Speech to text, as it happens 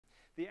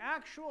The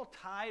actual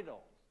title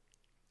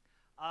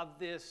of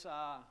this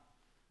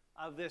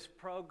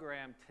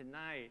program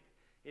tonight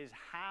is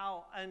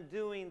How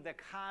Undoing the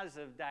Cause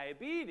of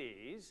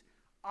Diabetes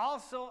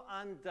Also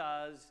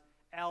Undoes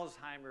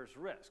Alzheimer's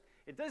Risk.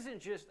 It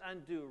doesn't just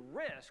undo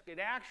risk, it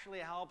actually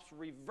helps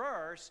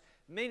reverse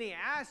many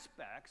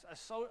aspects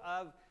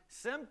of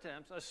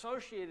symptoms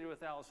associated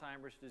with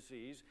Alzheimer's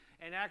disease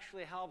and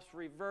actually helps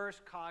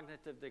reverse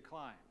cognitive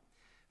decline.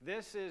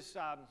 This is,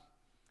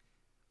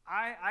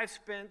 I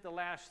spent the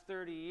last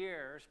 30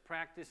 years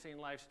practicing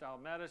lifestyle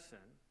medicine,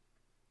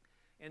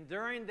 and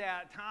during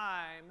that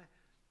time,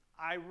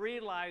 I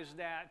realized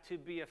that to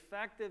be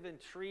effective in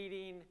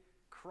treating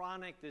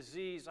chronic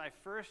disease, I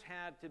first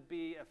had to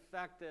be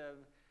effective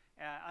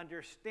at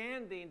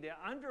understanding the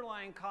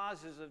underlying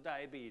causes of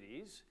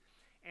diabetes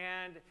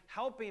and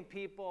helping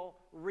people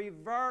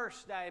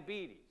reverse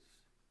diabetes.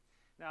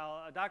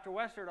 Now, Dr.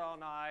 Westerdahl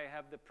and I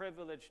have the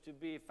privilege to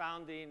be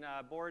founding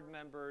board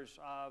members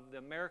of the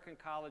American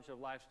College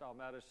of Lifestyle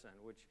Medicine,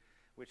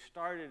 which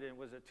started in,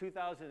 was it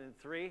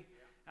 2003?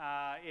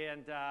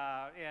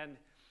 And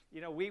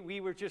you know, we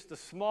were just a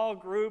small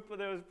group.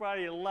 There was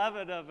probably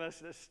 11 of us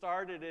that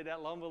started it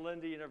at Loma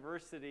Linda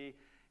University.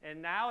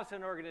 And now it's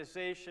an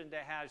organization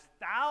that has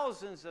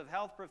thousands of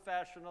health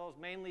professionals,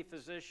 mainly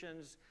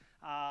physicians,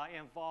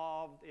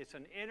 involved. It's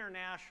an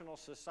international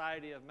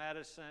society of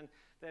medicine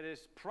that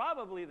is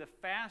probably the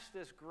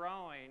fastest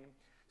growing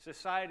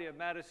society of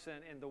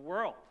medicine in the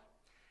world.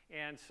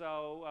 And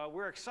so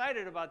we're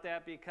excited about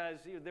that because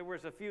there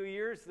was a few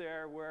years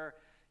there where,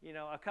 you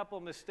know, a couple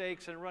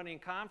mistakes in running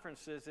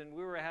conferences and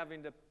we were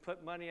having to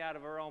put money out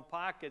of our own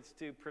pockets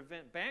to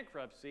prevent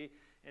bankruptcy.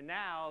 And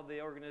now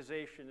the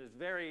organization is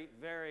very,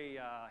 very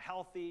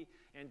healthy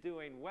and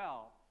doing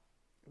well.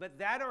 But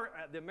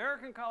the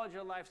American College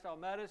of Lifestyle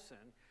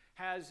Medicine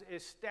has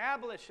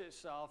established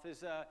itself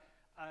as a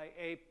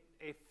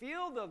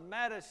field of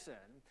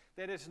medicine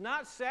that is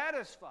not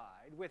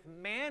satisfied with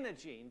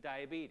managing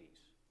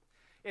diabetes.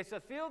 It's a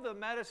field of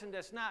medicine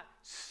that's not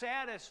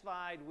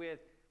satisfied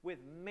with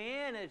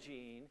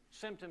managing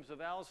symptoms of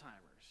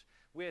Alzheimer's,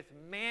 with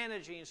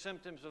managing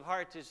symptoms of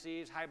heart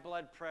disease, high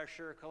blood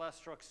pressure,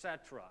 cholesterol,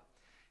 etc.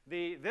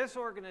 This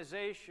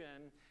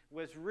organization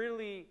was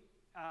really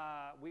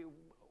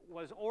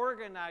was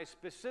organized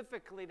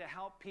specifically to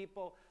help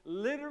people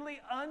literally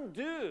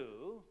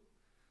undo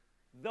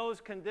those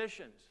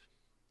conditions.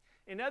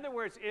 In other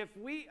words, if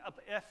we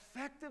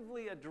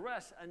effectively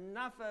address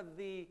enough of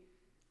the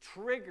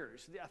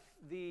triggers,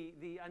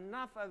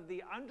 enough of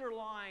the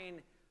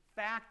underlying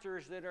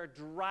factors that are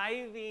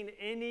driving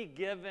any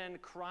given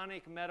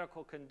chronic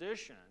medical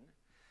condition,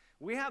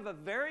 we have a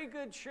very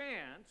good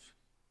chance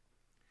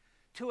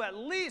to at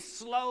least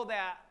slow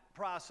that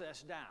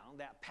process down,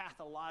 that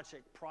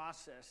pathologic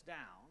process down.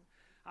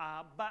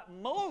 But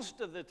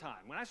most of the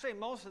time, when I say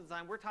most of the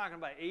time, we're talking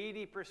about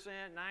 80%,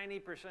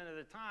 90% of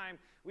the time,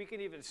 we can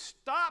even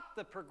stop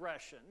the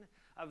progression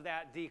of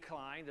that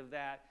decline, of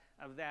that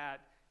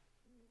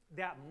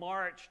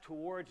march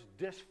towards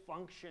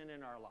dysfunction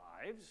in our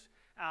lives.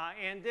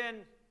 And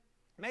then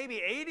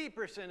maybe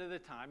 80% of the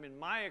time, in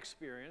my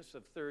experience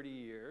of 30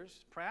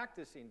 years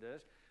practicing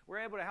this, we're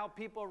able to help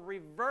people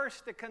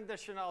reverse the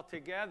condition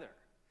altogether.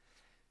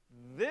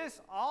 This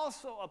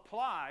also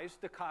applies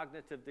to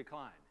cognitive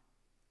decline.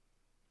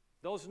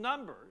 Those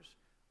numbers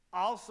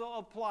also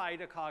apply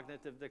to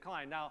cognitive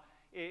decline. Now,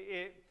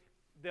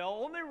 the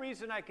only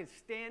reason I can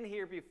stand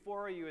here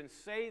before you and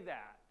say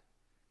that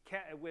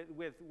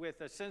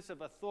with a sense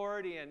of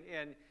authority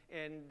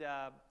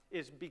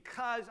is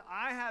because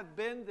I have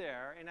been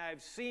there and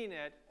I've seen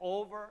it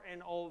over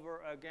and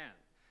over again.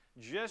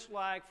 Just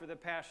like for the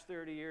past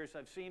 30 years,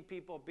 I've seen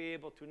people be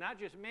able to not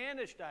just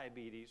manage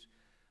diabetes,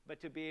 but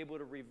to be able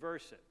to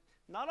reverse it.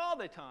 Not all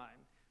the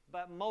time,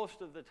 but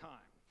most of the time.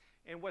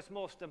 And what's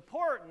most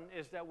important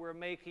is that we're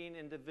making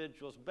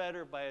individuals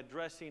better by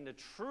addressing the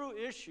true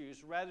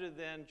issues rather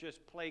than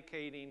just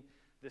placating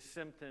the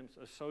symptoms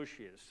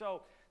associated.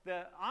 So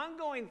the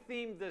ongoing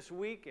theme this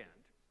weekend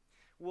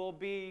will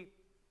be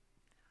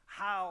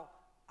how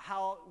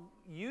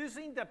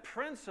using the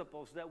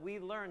principles that we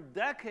learned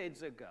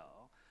decades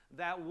ago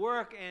that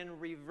work in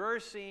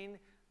reversing,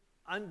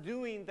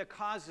 undoing the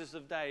causes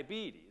of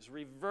diabetes,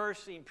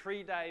 reversing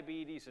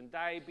prediabetes and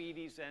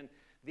diabetes and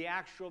the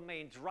actual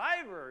main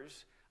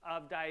drivers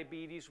of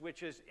diabetes,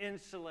 which is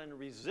insulin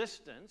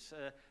resistance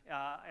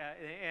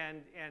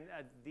and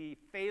the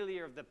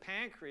failure of the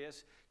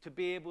pancreas to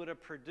be able to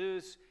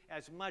produce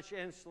as much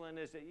insulin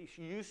as it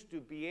used to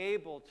be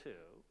able to.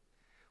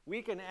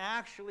 We can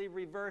actually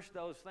reverse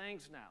those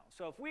things now.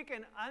 So if we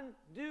can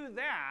undo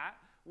that,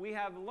 we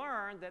have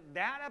learned that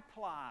that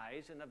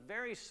applies in a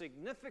very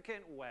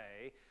significant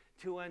way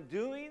to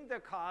undoing the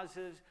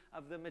causes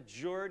of the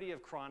majority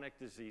of chronic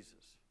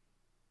diseases.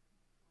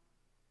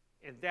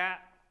 And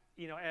that,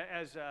 you know,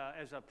 as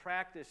a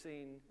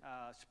practicing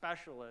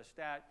specialist,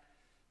 that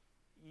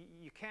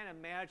you can't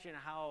imagine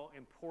how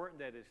important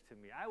that is to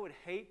me. I would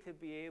hate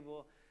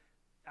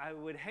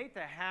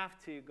to have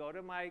to go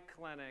to my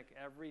clinic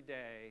every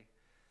day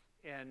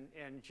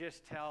and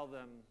just tell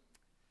them,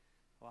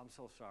 well, I'm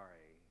so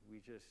sorry, we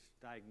just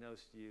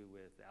diagnosed you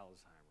with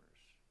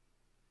Alzheimer's.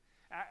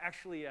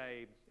 Actually,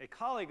 a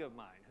colleague of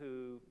mine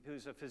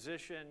who's a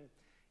physician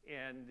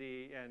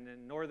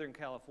in Northern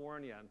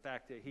California, in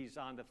fact, he's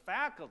on the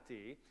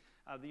faculty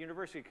of the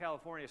University of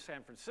California,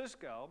 San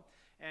Francisco,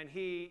 and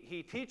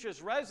he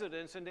teaches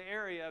residents in the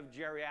area of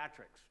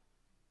geriatrics.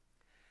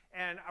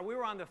 And we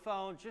were on the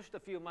phone just a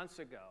few months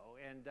ago,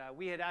 and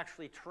we had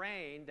actually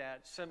trained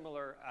at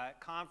similar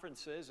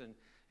conferences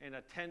and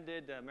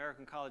attended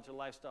American College of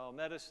Lifestyle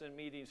Medicine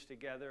meetings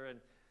together.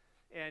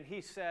 And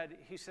he says,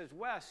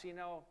 Wes, you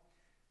know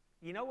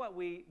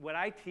what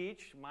I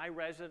teach my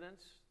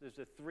residents? There's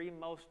the 3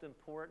 most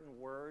important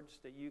words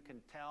that you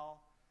can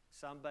tell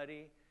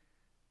somebody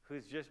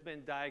who's just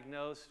been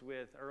diagnosed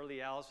with early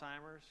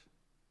Alzheimer's.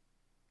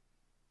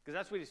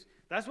 Because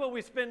that's what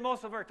we spend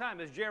most of our time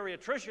as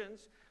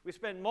geriatricians. We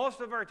spend most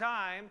of our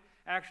time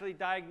actually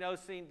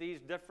diagnosing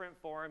these different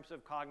forms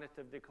of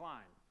cognitive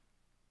decline.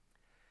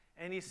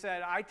 And he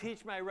said, I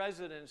teach my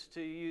residents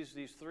to use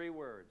these 3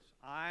 words.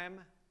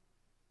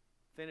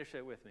 Finish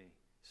it with me,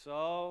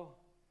 so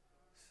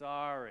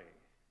sorry.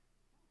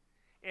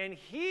 And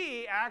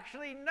he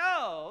actually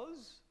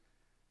knows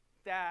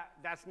that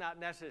that's not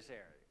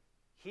necessary.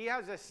 He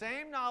has the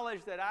same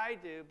knowledge that I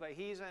do, but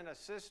he's in a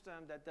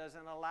system that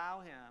doesn't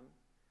allow him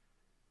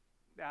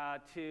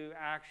to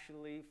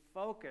actually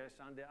focus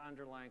on the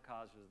underlying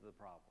causes of the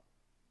problem.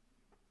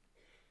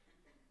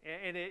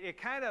 And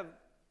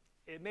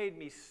it made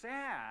me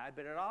sad,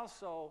 but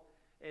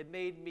it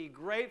made me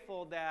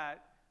grateful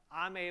that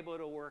I'm able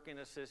to work in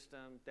a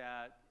system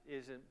that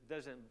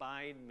doesn't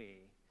bind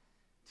me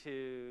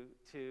to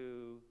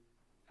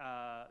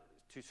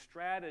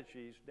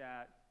strategies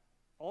that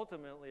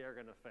ultimately are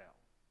going to fail.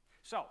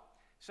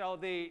 So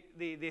the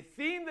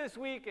theme this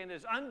weekend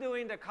is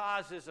undoing the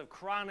causes of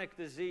chronic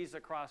disease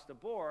across the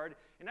board.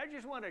 And I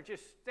just want to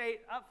state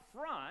up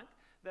front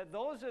that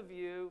those of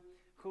you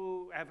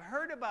who have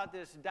heard about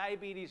this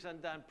Diabetes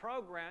Undone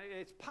program,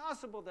 it's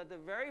possible that the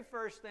very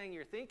first thing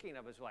you're thinking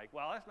of is like,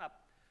 well,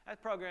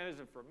 that program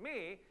isn't for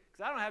me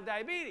because I don't have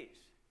diabetes.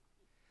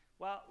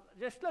 Well,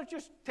 let's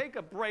just take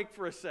a break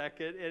for a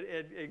second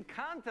and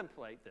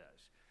contemplate this.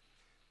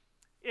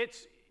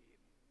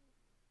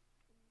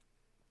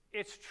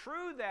 It's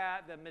true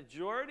that the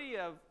majority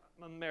of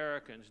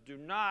Americans do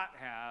not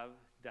have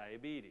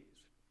diabetes.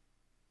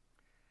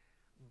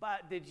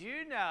 But did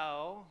you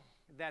know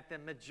that the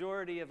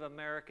majority of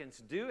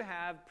Americans do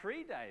have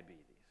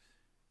prediabetes?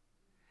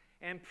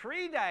 And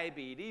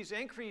prediabetes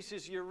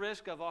increases your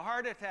risk of a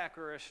heart attack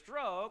or a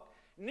stroke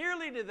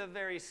nearly to the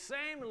very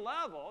same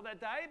level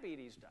that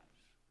diabetes does.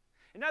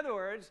 In other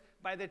words,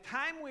 by the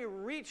time we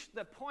reach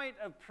the point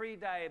of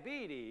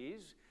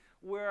prediabetes,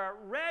 we're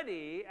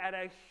already at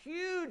a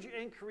huge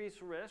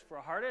increased risk for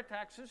heart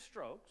attacks and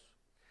strokes,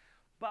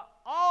 but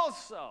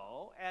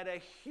also at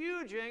a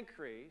huge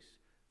increase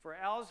for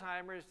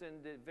Alzheimer's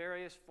and the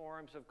various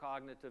forms of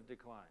cognitive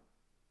decline.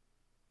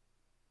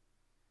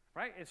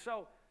 Right? And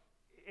so,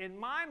 in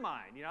my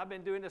mind, I've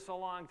been doing this a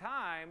long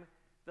time,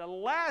 the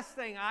last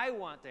thing I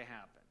want to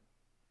happen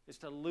is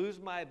to lose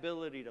my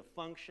ability to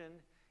function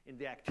in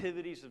the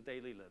activities of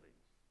daily living.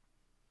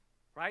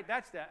 Right?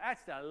 That's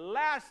the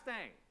last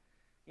thing.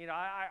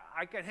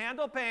 I can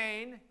handle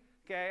pain.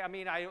 Okay, I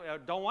mean, I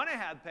don't want to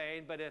have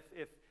pain, but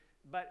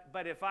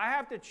if I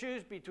have to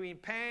choose between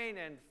pain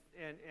and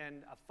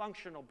a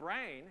functional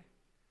brain,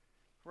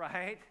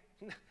 right?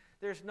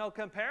 There's no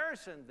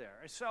comparison there.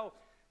 And so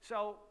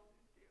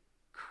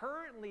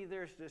currently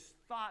there's this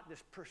thought,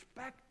 this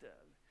perspective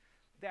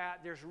that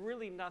there's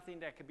really nothing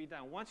that can be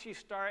done. Once you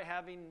start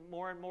having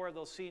more and more of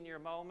those senior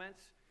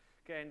moments,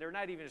 okay, and they're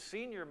not even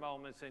senior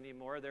moments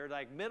anymore, they're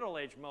like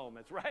middle-aged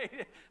moments,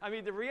 right? I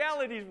mean, the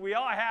reality is we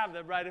all have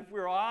them, right? If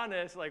we're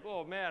honest, like,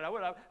 oh man, I'm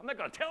not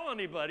going to tell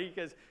anybody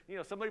because,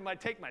 somebody might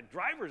take my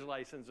driver's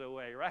license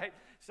away, right?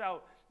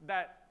 So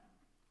that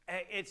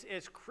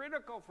it's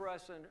critical for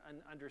us to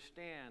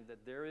understand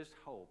that there is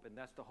hope, and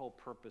that's the whole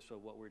purpose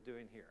of what we're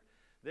doing here.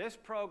 This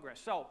program,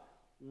 so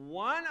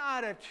 1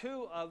 out of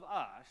 2 of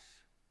us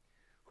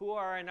who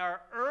are in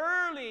our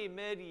early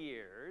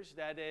mid-years,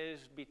 that is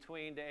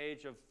between the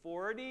age of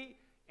 40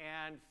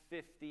 and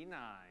 59,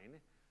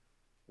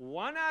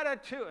 1 out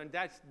of 2, and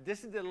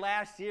this is the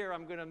last year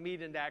I'm going to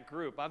meet in that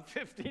group. I'm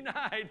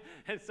 59,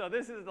 and so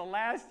this is the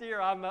last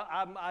year I'm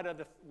out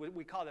of what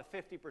we call the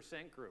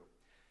 50% group.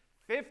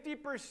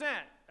 50%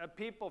 of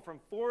people from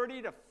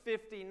 40 to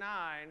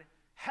 59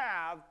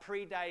 have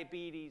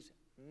prediabetes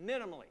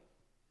minimally,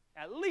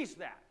 at least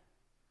that.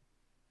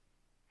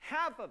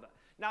 Half of it.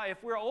 Now,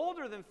 if we're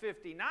older than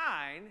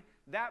 59,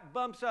 that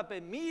bumps up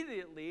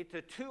immediately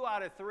to 2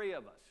 out of 3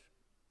 of us.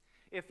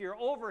 If you're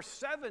over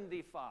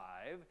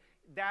 75,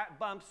 that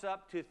bumps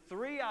up to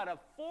 3 out of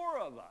 4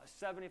 of us,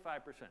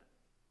 75%.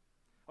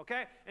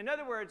 Okay? In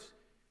other words,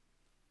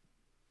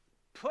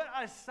 put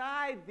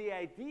aside the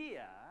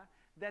idea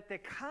that the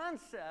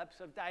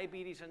concepts of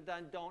diabetes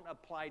undone don't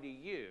apply to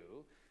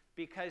you,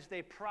 because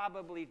they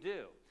probably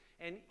do.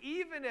 And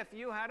even if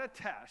you had a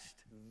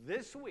test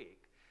this week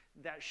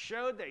that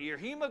showed that your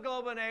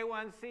hemoglobin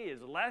A1C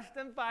is less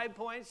than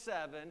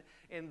 5.7,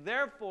 and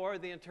therefore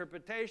the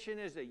interpretation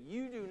is that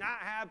you do not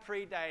have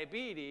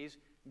prediabetes,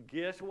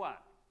 guess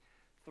what?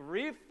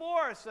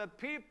 3/4 of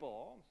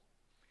people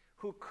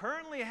who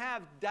currently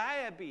have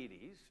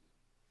diabetes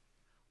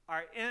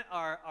are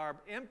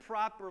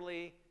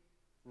improperly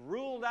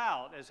ruled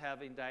out as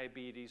having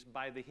diabetes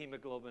by the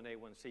hemoglobin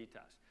A1C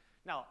test.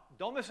 Now,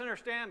 don't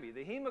misunderstand me.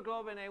 The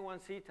hemoglobin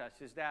A1C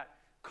test is that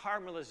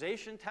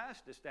caramelization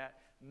test. It's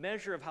that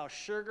measure of how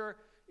sugar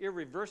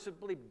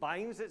irreversibly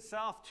binds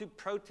itself to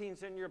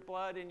proteins in your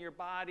blood, in your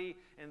body,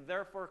 and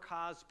therefore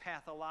cause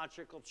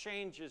pathological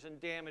changes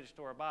and damage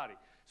to our body.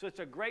 So it's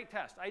a great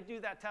test. I do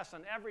that test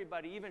on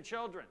everybody, even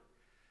children.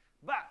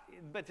 But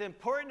it's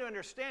important to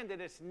understand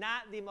that it's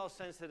not the most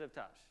sensitive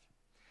test.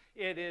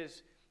 It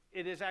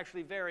is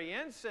actually very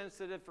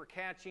insensitive for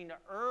catching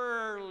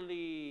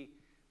early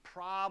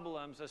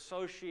problems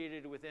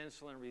associated with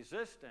insulin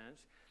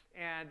resistance.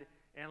 And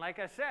like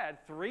I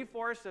said,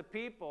 3/4 of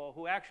people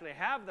who actually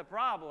have the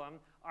problem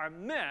are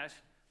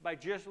missed by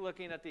just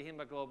looking at the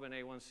hemoglobin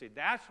A1C.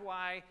 That's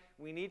why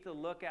we need to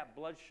look at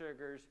blood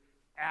sugars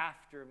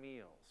after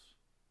meals.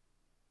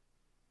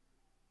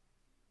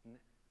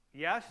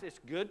 Yes, it's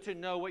good to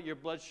know what your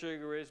blood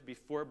sugar is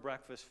before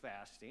breakfast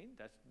fasting.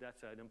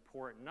 That's an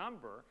important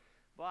number.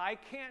 But I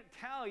can't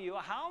tell you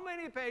how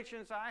many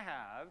patients I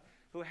have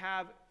who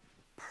have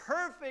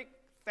perfect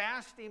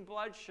fasting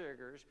blood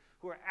sugars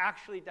who are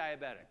actually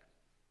diabetic.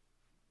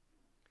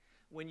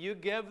 When you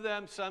give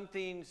them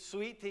something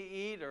sweet to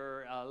eat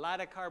or a lot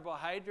of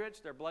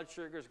carbohydrates, their blood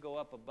sugars go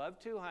up above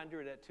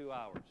 200 at 2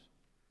 hours.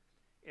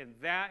 And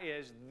that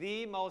is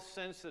the most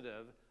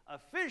sensitive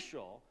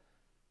official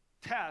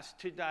test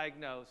to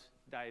diagnose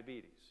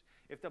diabetes.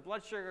 If the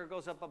blood sugar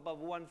goes up above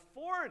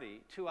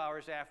 140 2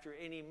 hours after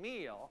any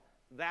meal,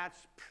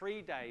 that's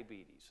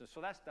pre-diabetes. And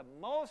so that's the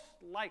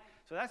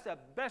that's the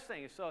best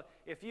thing. So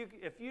if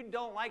you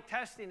don't like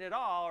testing at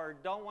all or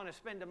don't want to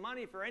spend the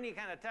money for any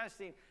kind of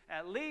testing,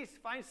 at least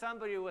find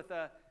somebody with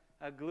a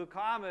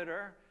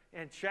glucometer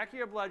and check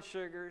your blood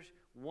sugars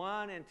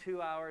 1 and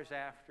 2 hours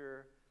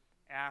after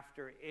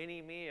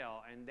any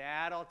meal, and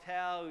that'll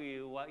tell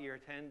you what your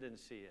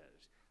tendency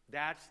is.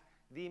 That's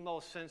the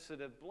most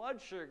sensitive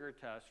blood sugar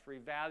test for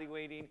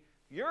evaluating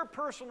your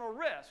personal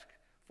risk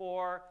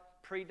for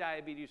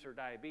prediabetes or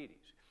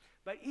diabetes.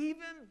 But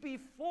even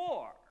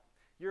before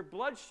your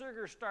blood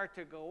sugars start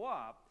to go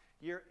up,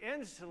 your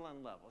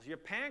insulin levels, your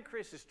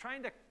pancreas is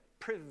trying to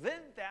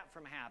prevent that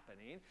from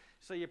happening.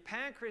 So your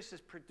pancreas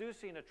is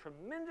producing a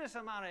tremendous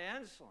amount of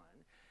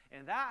insulin,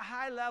 and that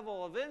high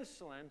level of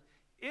insulin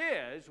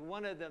is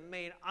one of the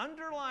main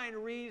underlying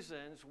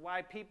reasons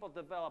why people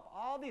develop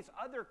all these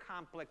other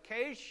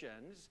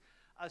complications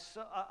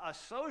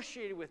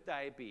associated with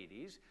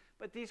diabetes.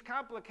 But these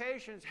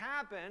complications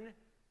happen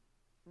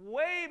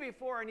way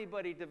before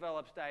anybody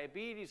develops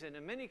diabetes, and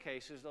in many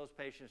cases, those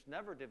patients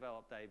never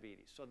develop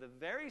diabetes. So the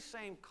very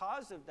same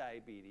cause of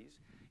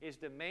diabetes is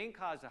the main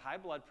cause of high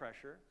blood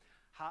pressure,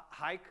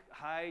 high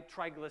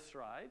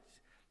triglycerides,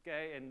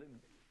 okay,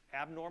 and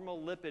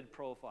abnormal lipid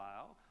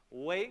profile,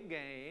 weight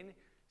gain,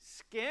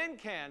 skin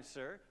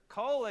cancer,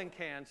 colon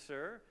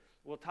cancer.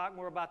 We'll talk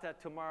more about that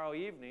tomorrow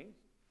evening.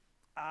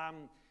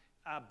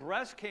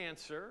 Breast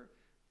cancer,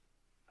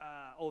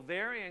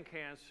 ovarian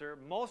cancer.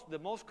 The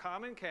most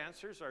common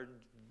cancers are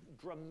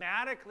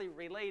dramatically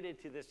related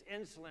to this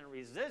insulin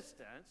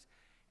resistance.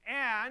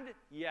 And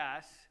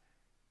yes,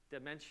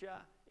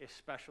 dementia,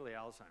 especially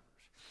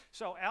Alzheimer's.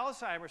 So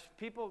Alzheimer's,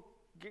 people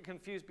get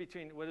confused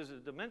between what is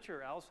it, dementia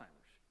or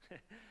Alzheimer's,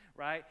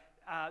 right?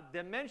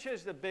 Dementia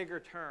is the bigger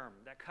term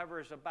that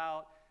covers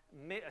about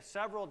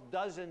several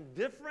dozen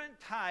different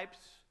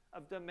types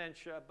of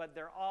dementia, but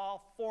they're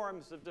all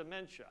forms of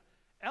dementia.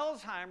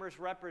 Alzheimer's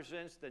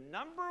represents the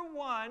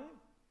 #1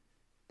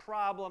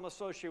 problem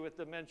associated with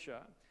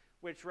dementia,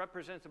 which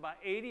represents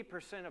about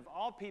 80% of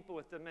all people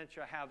with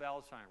dementia have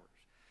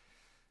Alzheimer's.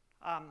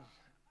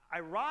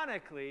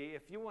 Ironically,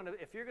 if you're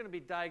going to be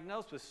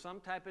diagnosed with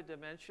some type of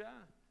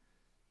dementia,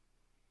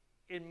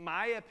 in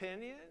my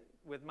opinion,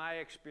 with my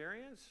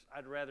experience,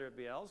 I'd rather it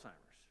be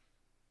Alzheimer's.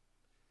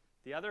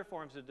 The other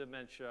forms of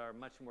dementia are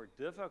much more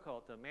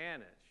difficult to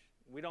manage.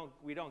 We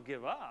don't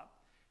give up,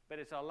 but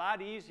it's a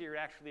lot easier to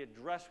actually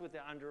address with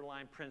the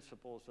underlying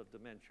principles of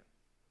dementia.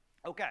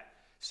 Okay,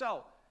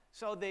 so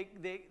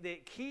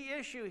the key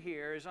issue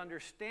here is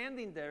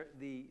understanding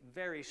the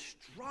very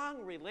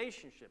strong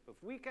relationship.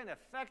 If we can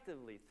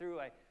effectively,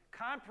 through a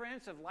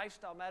comprehensive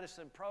lifestyle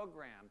medicine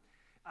program,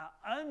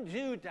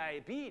 undo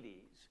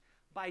diabetes,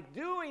 by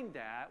doing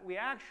that, we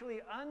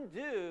actually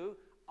undo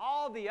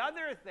all the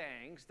other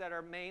things that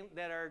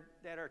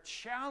are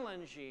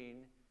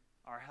challenging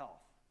our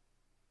health.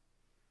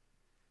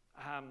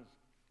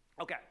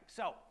 Okay,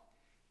 so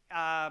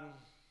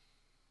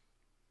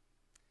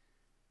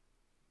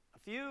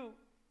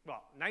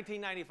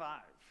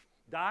 1995,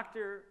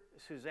 Dr.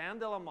 Suzanne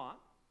de Lamont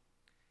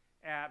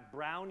at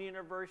Brown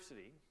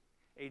University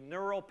a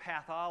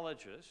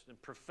neuropathologist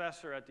and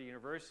professor at the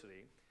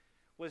university,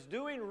 was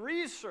doing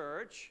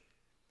research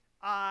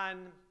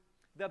on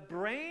the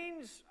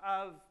brains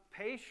of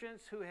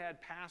patients who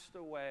had passed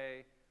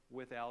away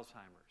with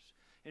Alzheimer's.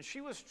 And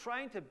she was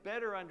trying to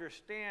better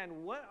understand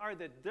what are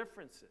the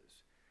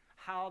differences,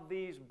 how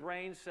these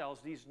brain cells,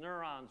 these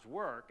neurons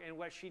work. And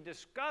what she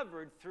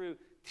discovered through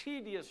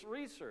tedious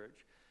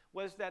research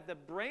was that the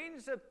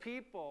brains of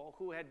people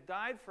who had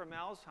died from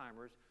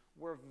Alzheimer's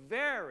were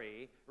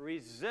very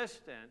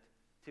resistant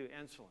to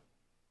insulin.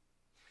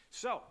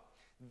 So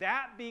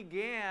that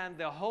began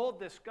the whole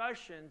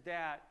discussion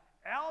that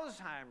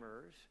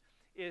Alzheimer's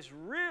is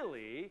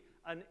really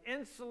an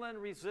insulin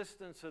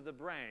resistance of the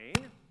brain,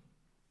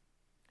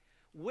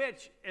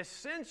 which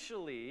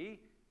essentially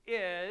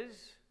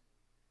is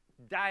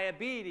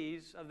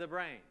diabetes of the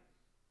brain.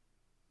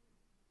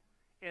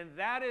 And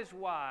that is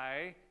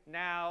why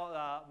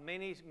now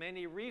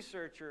many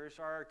researchers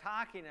are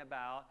talking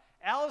about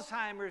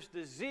Alzheimer's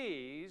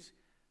disease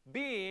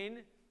being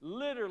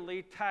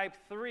literally type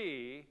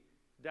 3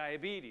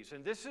 diabetes.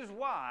 And this is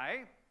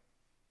why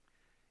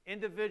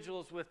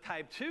individuals with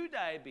type 2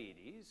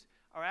 diabetes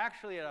are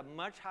actually at a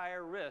much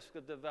higher risk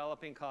of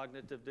developing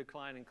cognitive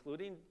decline,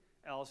 including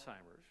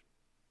Alzheimer's.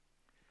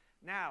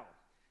 Now,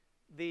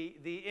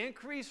 the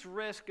increased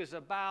risk is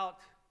about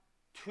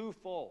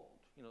twofold.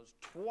 You know, it's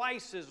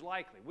twice as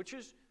likely, which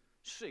is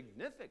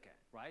significant,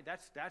 right?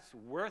 That's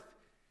worth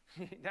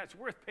that's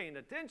worth paying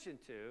attention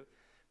to.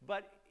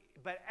 But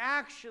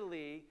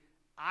actually,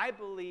 I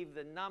believe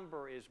the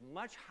number is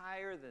much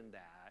higher than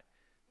that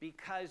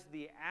because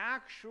the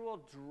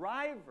actual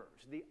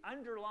drivers, the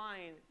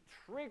underlying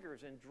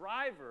triggers and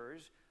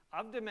drivers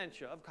of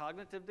dementia, of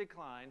cognitive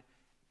decline,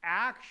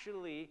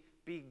 actually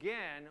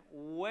begin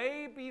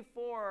way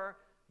before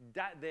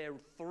the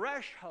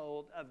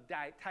threshold of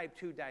type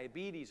 2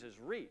 diabetes is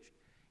reached.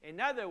 In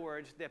other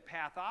words, the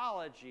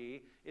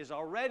pathology is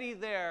already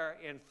there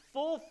in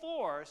full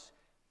force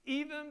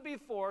even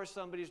before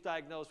somebody's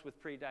diagnosed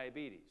with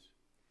prediabetes.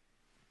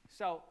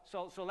 So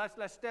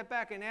let's step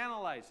back and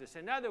analyze this.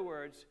 In other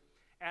words,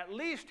 at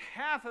least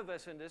half of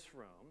us in this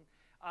room,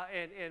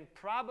 and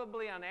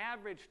probably on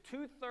average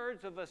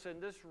 2/3 of us in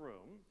this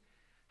room,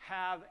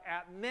 have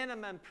at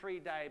minimum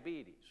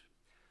prediabetes.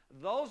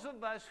 Those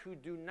of us who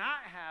do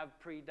not have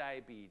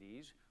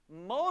prediabetes,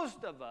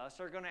 most of us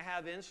are going to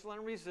have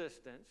insulin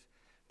resistance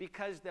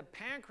because the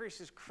pancreas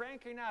is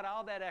cranking out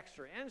all that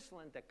extra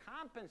insulin to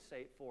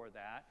compensate for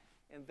that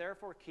and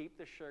therefore keep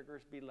the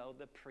sugars below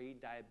the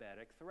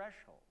pre-diabetic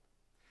threshold.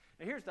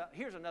 Now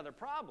here's another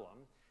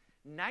problem.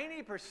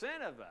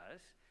 90% of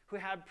us who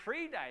have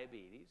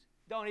prediabetes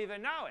don't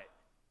even know it.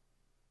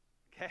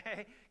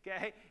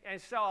 Okay?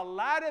 And so a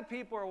lot of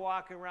people are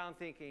walking around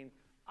thinking,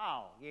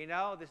 oh, you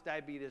know, this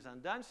diabetes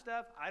undone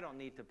stuff, I don't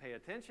need to pay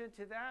attention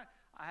to that.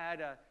 I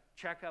had a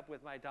checkup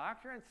with my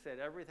doctor and said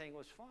everything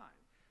was fine.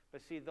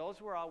 But see,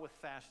 those were all with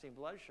fasting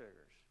blood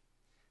sugars.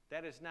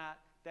 That is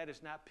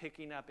not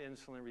picking up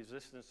insulin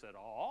resistance at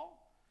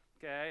all,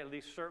 okay? At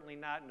least certainly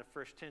not in the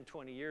first 10,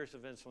 20 years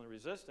of insulin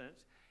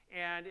resistance.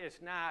 And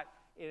it's not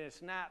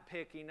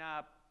picking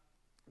up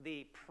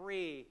the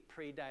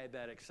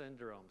pre-diabetic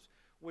syndromes,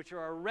 which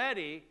are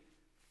already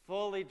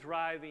fully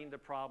driving the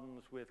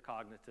problems with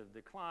cognitive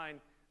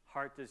decline,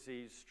 heart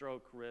disease,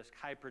 stroke risk,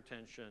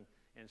 hypertension,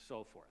 and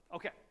so forth.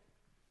 Okay,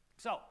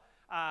 so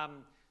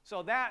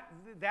with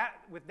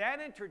that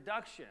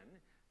introduction,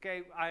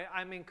 okay,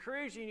 I'm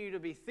encouraging you to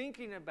be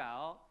thinking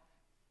about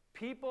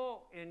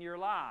people in your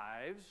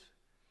lives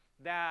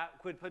that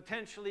could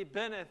potentially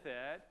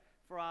benefit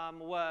from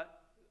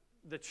what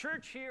the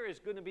church here is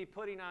going to be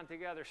putting on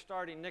together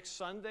starting next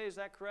Sunday. Is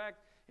that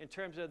correct? In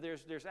terms of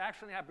there's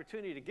actually an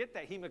opportunity to get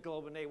that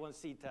hemoglobin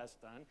A1C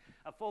test done,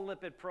 a full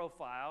lipid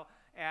profile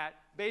at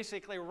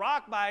basically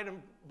rock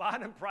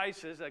bottom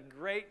prices, a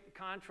great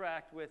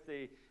contract with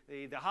the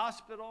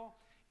hospital,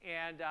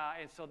 and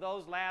so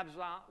those labs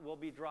will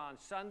be drawn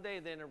Sunday.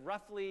 Then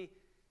roughly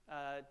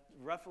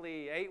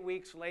 8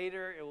 weeks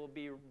later, it will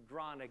be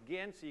drawn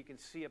again, so you can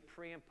see a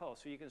pre and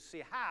post, so you can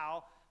see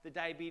how the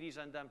Diabetes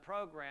Undone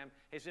program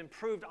has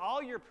improved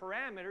all your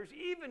parameters,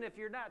 even if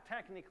you're not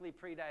technically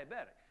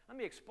pre-diabetic. Let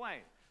me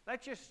explain.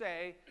 Let's just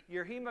say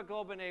your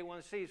hemoglobin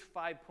A1C is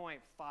 5.5.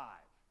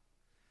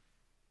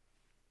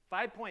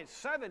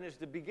 5.7 is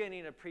the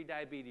beginning of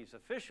prediabetes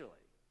officially,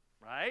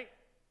 right?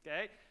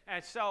 Okay?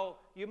 And so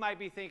you might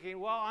be thinking,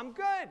 well, I'm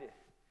good.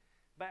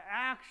 But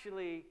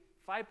actually,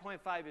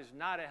 5.5 is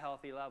not a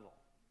healthy level.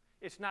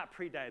 It's not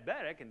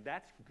pre-diabetic, and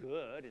that's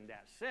good in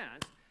that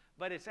sense,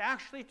 but it's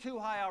actually too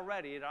high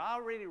already. It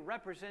already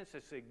represents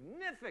a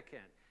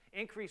significant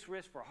increased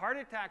risk for heart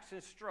attacks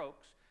and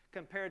strokes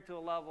compared to a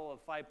level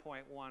of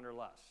 5.1 or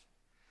less.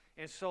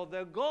 And so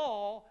the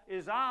goal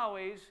is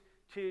always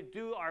to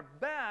do our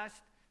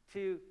best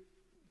to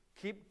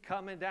keep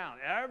coming down.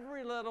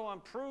 Every little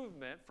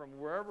improvement from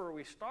wherever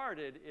we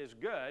started is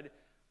good.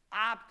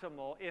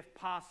 Optimal, if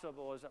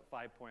possible, is at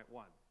 5.1.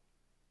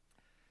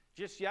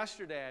 Just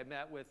yesterday, I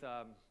met with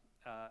a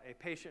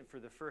patient for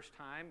the first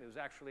time. It was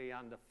actually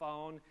on the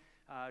phone.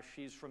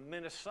 She's from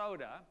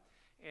Minnesota,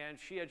 and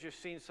she had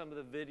just seen some of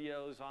the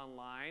videos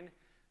online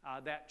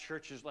that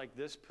churches like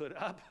this put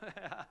up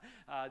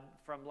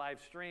from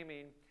live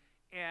streaming.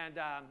 And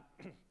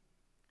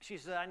she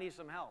said, I need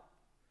some help.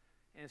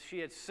 And she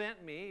had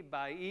sent me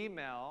by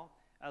email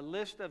a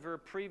list of her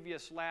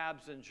previous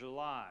labs in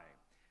July.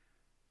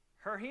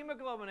 Her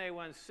hemoglobin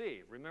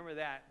A1C, remember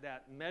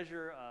that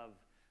measure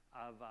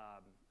of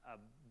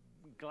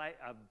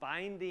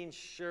binding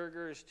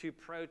sugars to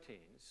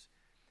proteins,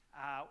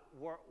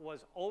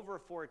 was over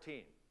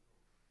 14.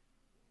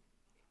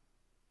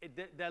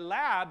 The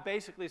lab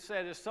basically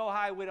said it's so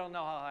high we don't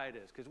know how high it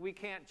is because we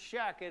can't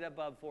check it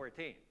above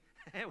 14.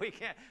 We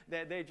can't.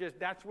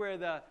 That's where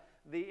the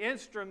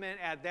instrument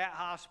at that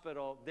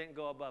hospital didn't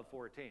go above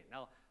 14.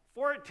 Now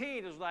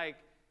 14 is like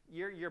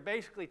you're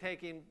basically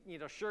taking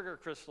sugar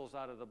crystals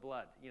out of the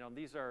blood.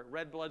 These are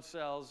red blood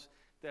cells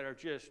that are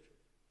just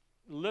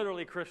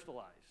literally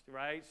crystallized,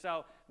 right?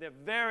 So they're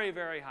very,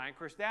 very high. Of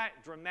course,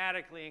 that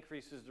dramatically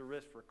increases the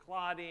risk for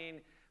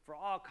clotting, for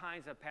all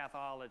kinds of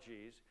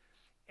pathologies.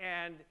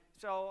 And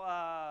so,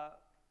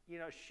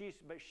 she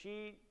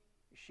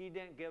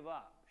didn't give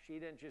up. She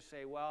didn't just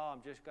say, well,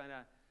 I'm just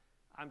gonna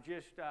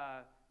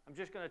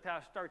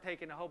start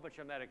taking a whole bunch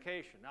of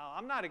medication. Now,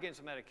 I'm not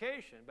against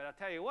medication, but I'll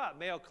tell you what,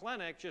 Mayo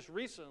Clinic just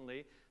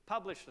recently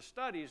published the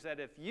studies that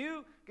if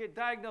you get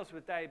diagnosed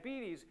with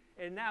diabetes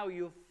and now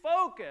you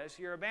focus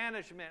your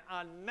management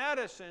on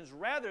medicines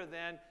rather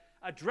than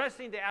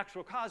addressing the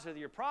actual cause of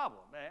your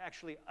problem,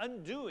 actually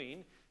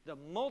undoing the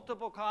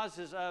multiple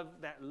causes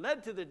that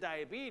led to the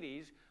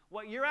diabetes,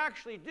 what you're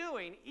actually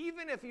doing,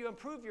 even if you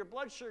improve your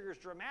blood sugars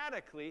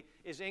dramatically,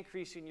 is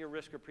increasing your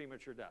risk of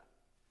premature death.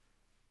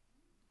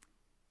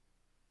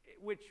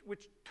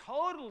 Which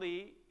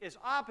totally is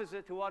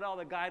opposite to what all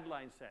the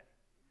guidelines say.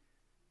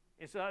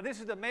 And so this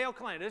is the Mayo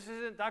Clinic. This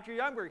isn't Dr.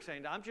 Youngberg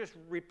saying that. I'm just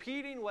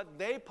repeating what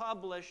they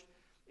published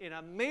in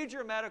a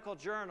major medical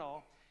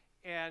journal,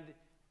 and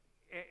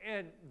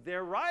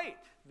they're right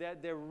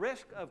that the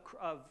risk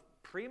of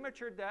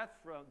premature death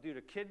due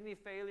to kidney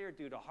failure,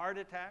 due to heart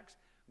attacks,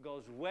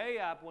 goes way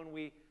up when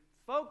we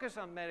focus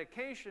on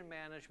medication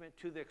management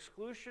to the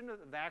exclusion of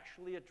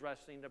actually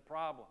addressing the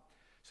problem.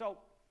 So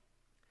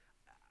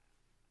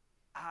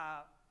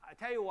I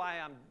tell you why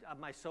I'm on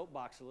my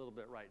soapbox a little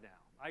bit right now.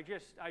 I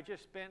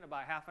just spent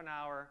about half an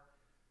hour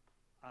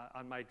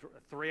on my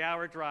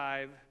 3-hour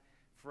drive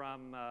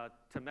from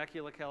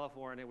Temecula,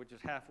 California, which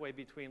is halfway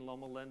between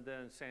Loma Linda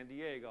and San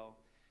Diego,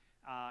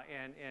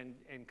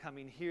 and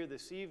coming here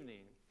this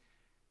evening,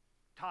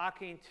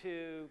 talking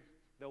to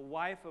the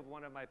wife of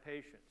one of my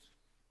patients,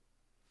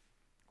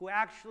 who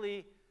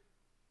actually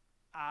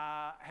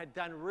had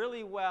done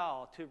really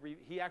well.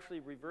 He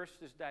actually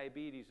reversed his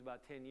diabetes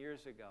about 10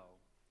 years ago.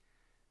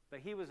 But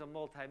he was a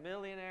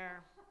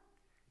multimillionaire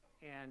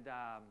and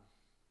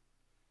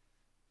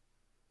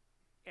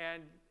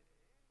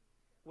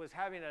was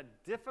having a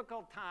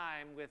difficult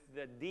time with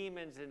the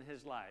demons in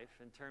his life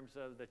in terms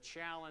of the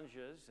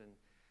challenges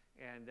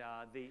and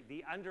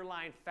the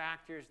underlying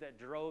factors that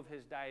drove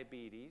his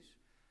diabetes.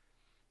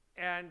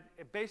 And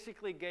it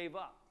basically gave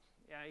up.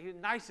 He's the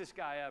nicest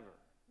guy ever.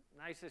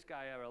 Nicest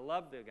guy ever.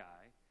 Loved the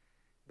guy.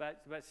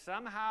 But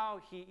somehow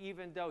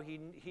even though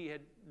he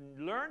had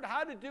learned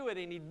how to do it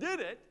and he did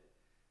it,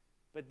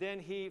 but then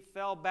he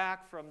fell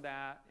back from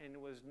that and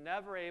was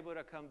never able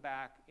to come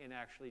back and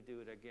actually do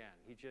it again.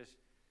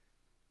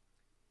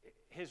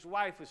 His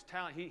wife was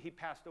telling, he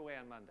passed away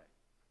on Monday.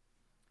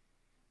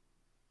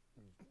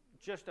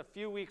 Just a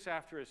few weeks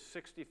after his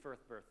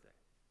 61st birthday.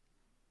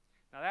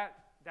 Now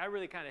that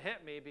really kind of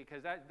hit me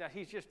because that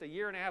he's just a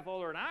year and a half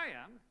older than I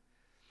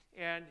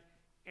am.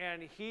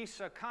 And he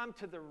succumbed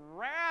to the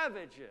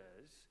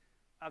ravages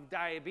of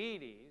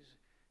diabetes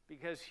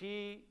because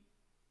he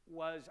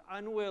was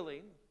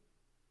unwilling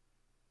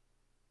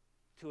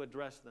to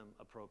address them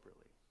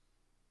appropriately.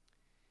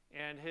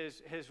 And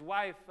his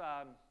wife,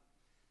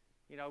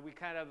 we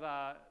kind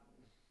of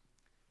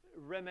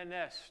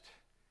reminisced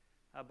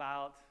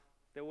about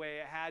the way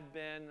it had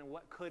been and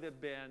what could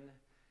have been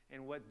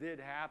and what did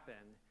happen.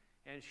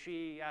 And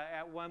she,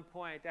 at one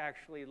point,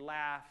 actually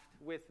laughed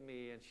with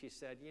me, and she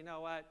said, you know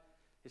what?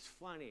 It's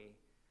funny.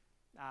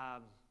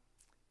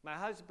 My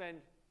husband,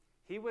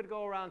 he would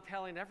go around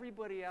telling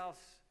everybody else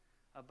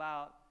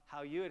about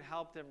how you had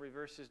helped him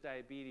reverse his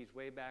diabetes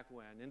way back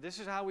when. And this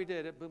is how we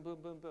did it, boom, boom,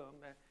 boom, boom.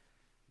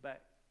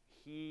 But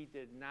he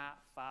did not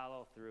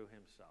follow through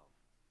himself.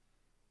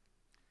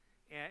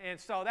 And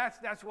so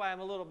that's why I'm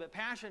a little bit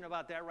passionate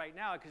about that right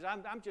now, because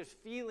I'm just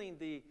feeling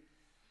the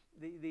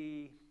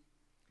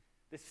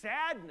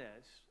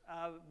sadness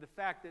of the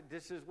fact that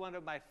this is one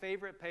of my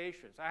favorite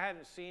patients. I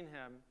haven't seen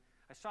him.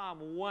 I saw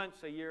him once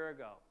a year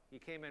ago. He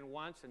came in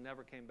once and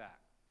never came back.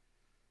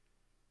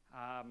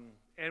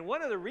 And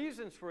one of the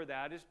reasons for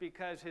that is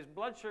because his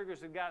blood sugars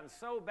had gotten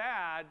so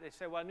bad, they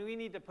said, well, we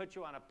need to put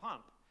you on a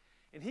pump.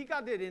 And he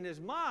got it in his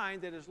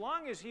mind that as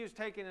long as he was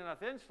taking enough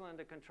insulin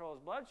to control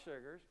his blood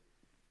sugars,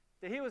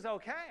 that he was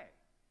okay.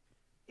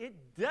 It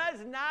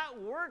does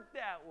not work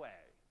that way.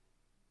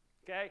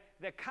 Okay?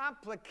 The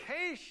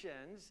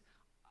complications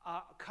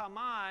come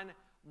on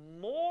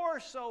more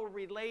so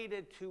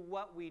related to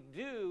what we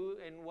do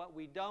and what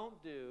we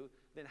don't do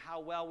than how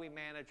well we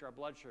manage our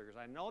blood sugars.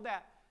 I know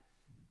that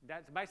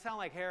might sound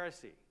like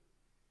heresy,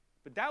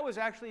 but that was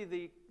actually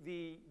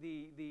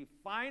the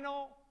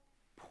final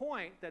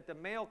point that the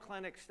Mayo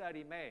Clinic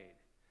study made,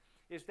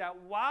 is that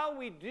while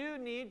we do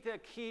need to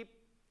keep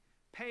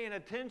paying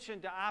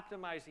attention to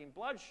optimizing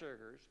blood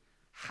sugars,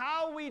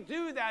 how we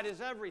do that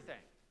is everything.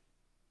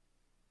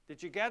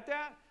 Did you get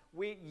that?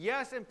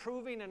 Yes,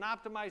 improving and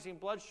optimizing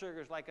blood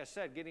sugars, like I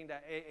said, getting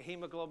that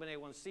hemoglobin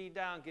A1C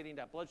down, getting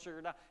that blood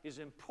sugar down is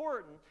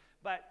important,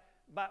 but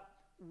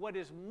what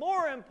is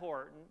more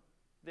important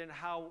than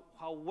how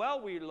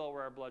well we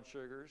lower our blood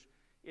sugars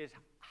is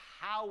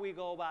how we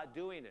go about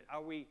doing it.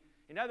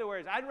 In other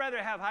words, I'd rather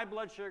have high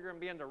blood sugar and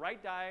be on the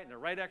right diet and the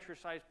right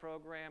exercise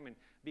program and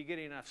be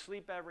getting enough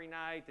sleep every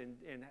night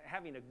and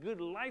having a good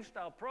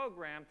lifestyle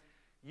program.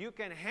 You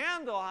can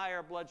handle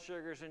higher blood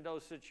sugars in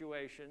those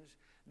situations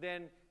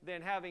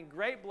than having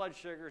great blood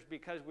sugars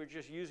because we're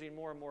just using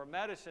more and more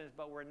medicines,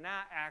 but we're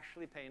not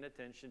actually paying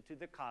attention to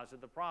the cause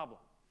of the problem.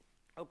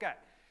 Okay,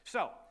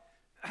 so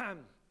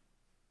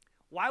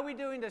why are we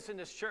doing this in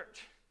this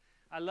church?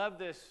 I love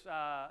this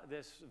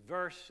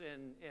verse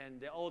in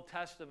the Old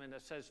Testament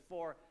that says,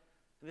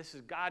 this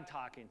is God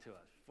talking to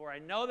us. For I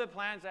know the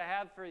plans I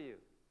have for you,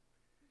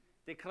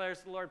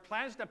 declares the Lord,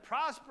 plans to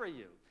prosper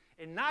you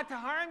and not to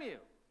harm you,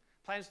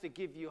 plans to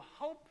give you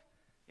hope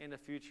in the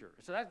future.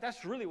 So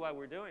that's really why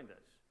we're doing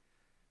this.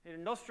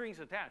 And no strings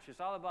attached. It's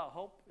all about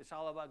hope. It's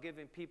all about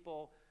giving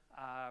people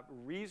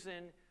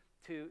reason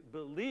to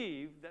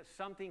believe that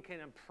something can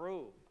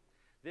improve.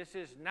 This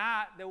is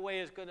not the way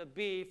it's going to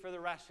be for the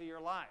rest of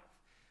your life.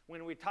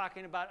 When we're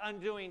talking about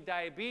undoing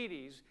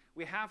diabetes,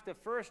 we have to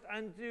first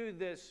undo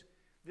this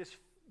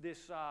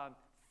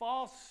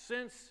false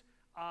sense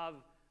of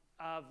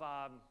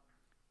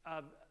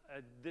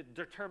the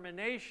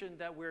determination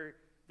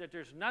that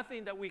there's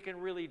nothing that we can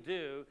really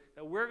do,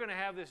 that we're going to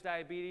have this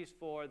diabetes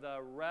for the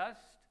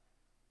rest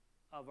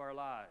of our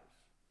lives.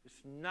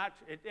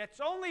 It's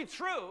only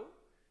true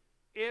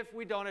if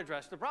we don't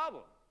address the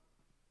problem.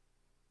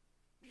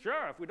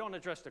 Sure, if we don't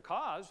address the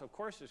cause, of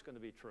course it's going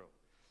to be true.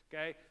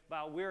 Okay?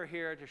 But we're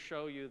here to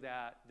show you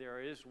that there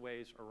is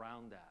ways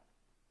around that.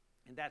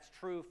 And that's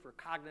true for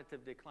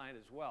cognitive decline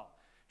as well.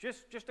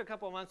 Just a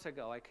couple of months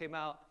ago, I came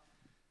out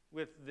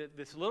with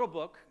this little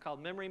book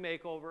called Memory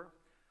Makeover,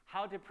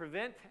 How to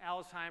Prevent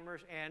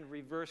Alzheimer's and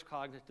Reverse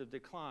Cognitive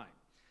Decline.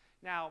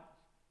 Now,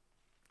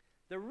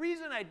 the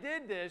reason I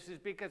did this is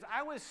because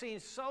I was seeing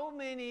so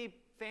many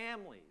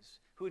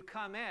families who would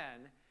come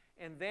in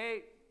and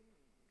they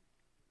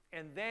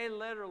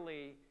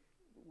literally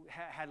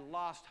had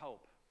lost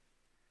hope.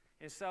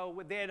 And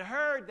so they had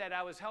heard that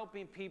I was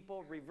helping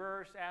people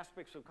reverse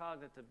aspects of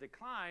cognitive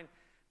decline,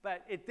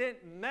 but it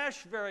didn't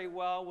mesh very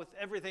well with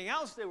everything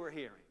else they were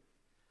hearing.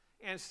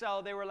 And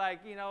so they were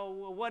like,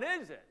 well, what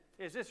is it?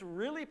 Is this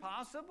really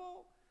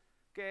possible?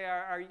 Okay,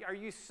 are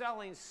you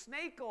selling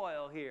snake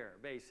oil here,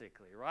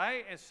 basically,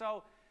 right? And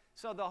so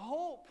the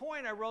whole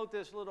point I wrote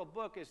this little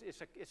book is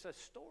it's a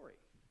story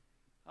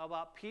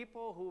about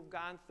people who've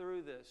gone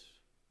through this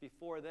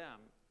before them,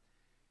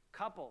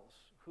 couples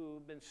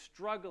who've been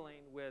struggling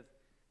with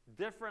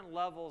different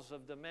levels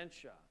of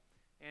dementia,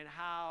 and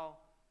how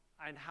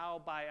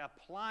by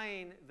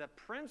applying the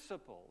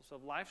principles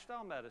of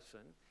lifestyle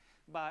medicine,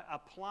 by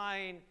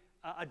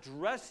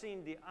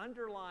addressing the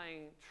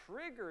underlying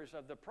triggers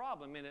of the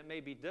problem, and it may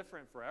be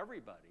different for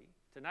everybody.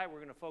 Tonight we're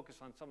going to focus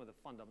on some of the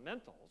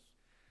fundamentals,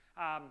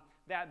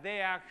 that they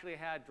actually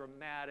had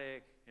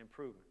dramatic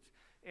improvements.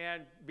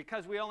 And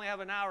because we only have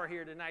an hour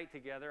here tonight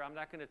together, I'm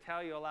not going to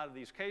tell you a lot of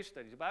these case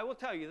studies, but I will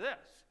tell you this.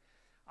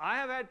 I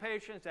have had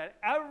patients at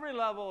every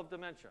level of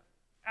dementia,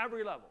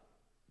 every level,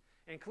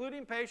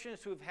 including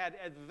patients who've had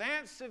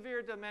advanced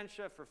severe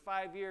dementia for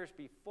 5 years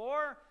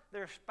before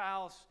their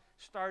spouse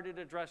started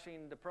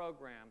addressing the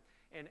program.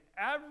 And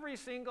every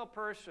single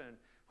person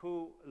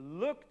who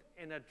looked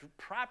and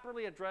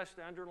properly addressed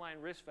the underlying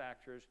risk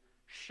factors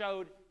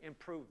showed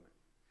improvement.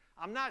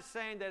 I'm not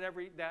saying that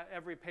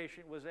every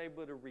patient was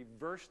able to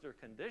reverse their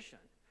condition,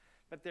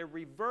 but they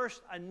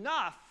reversed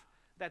enough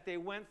that they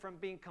went from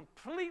being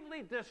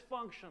completely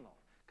dysfunctional,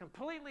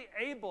 completely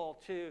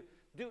able to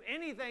do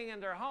anything in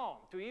their home,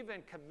 to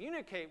even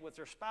communicate with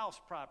their spouse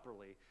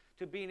properly,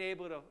 to being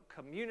able to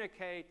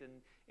communicate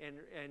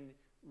and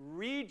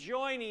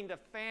rejoining the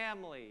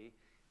family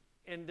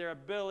in their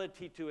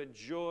ability to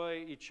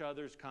enjoy each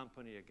other's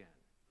company again.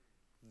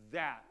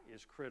 That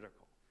is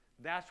critical.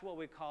 That's what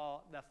we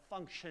call the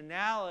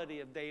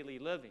functionality of daily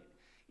living.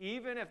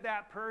 Even if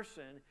that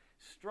person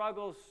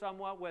struggles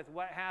somewhat with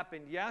what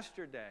happened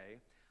yesterday,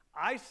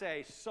 I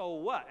say, so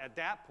what at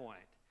that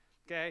point?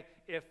 Okay?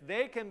 If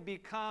they can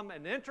become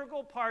an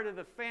integral part of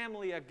the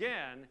family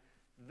again,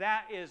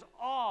 that is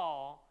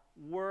all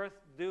worth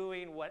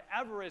doing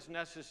whatever is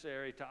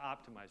necessary to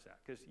optimize that.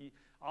 Because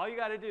all you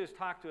got to do is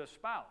talk to a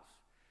spouse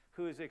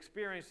who has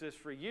experienced this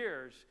for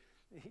years,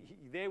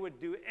 they would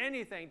do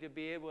anything to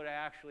be able to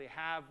actually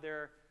have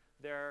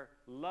their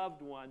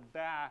loved one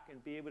back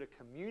and be able to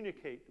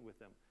communicate with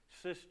them.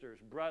 Sisters,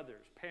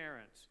 brothers,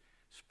 parents,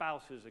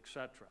 spouses,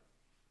 etc.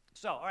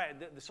 So, all right,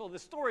 so the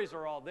stories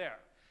are all there.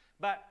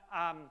 But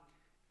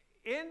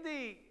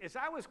as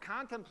I was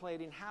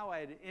contemplating how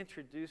I'd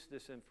introduce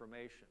this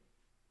information,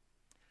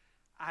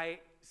 I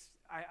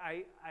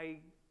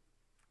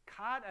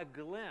caught a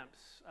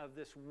glimpse of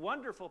this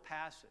wonderful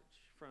passage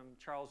from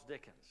Charles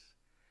Dickens,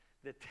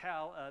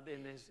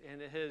 in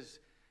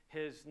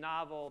his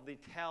novel, The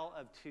Tale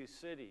of Two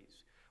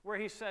Cities, where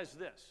he says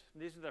this.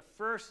 These are the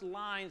first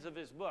lines of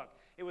his book.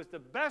 It was the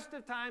best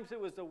of times, it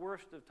was the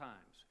worst of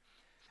times.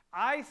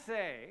 I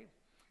say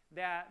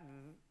that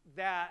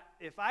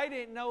if I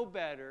didn't know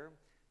better,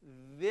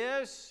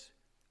 this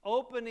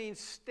opening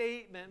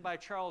statement by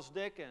Charles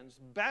Dickens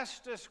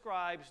best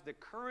describes the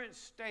current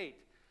state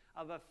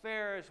of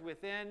affairs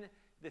within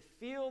the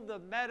field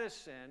of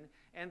medicine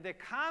and the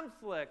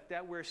conflict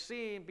that we're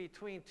seeing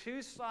between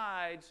two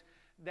sides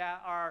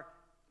that are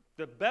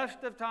the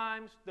best of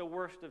times, the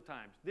worst of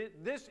times.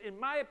 This, in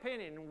my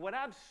opinion, what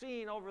I've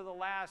seen over the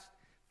last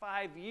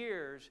 5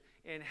 years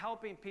in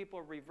helping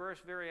people reverse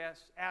various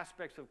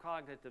aspects of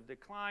cognitive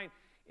decline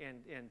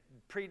and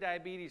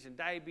prediabetes and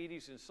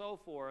diabetes and so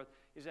forth,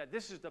 is that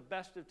this is the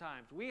best of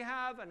times. We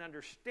have an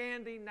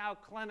understanding now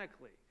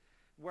clinically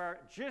where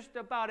just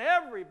about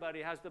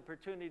everybody has the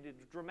opportunity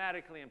to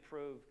dramatically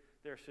improve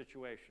their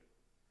situation.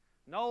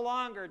 No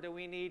longer do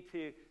we need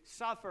to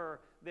suffer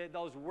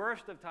those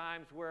worst of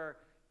times where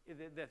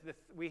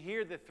we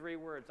hear the 3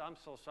 words, I'm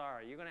so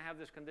sorry. You're going to have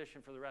this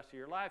condition for the rest of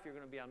your life. You're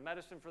going to be on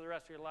medicine for the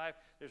rest of your life.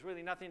 There's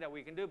really nothing that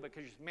we can do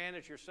because you just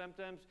manage your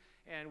symptoms,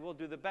 and we'll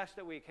do the best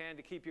that we can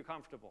to keep you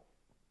comfortable.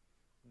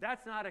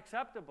 That's not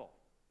acceptable.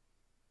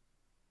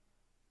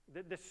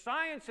 The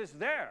science is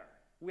there.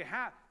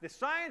 The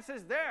science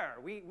is there.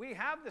 We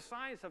have the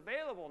science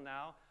available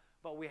now,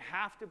 but we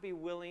have to be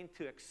willing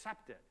to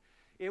accept it.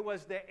 It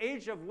was the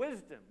age of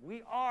wisdom.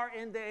 We are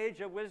in the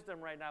age of wisdom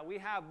right now. We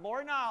have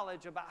more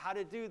knowledge about how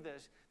to do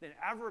this than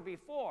ever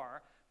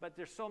before, but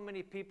there's so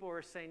many people who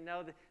are saying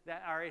no,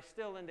 that are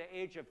still in the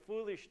age of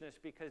foolishness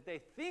because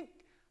they think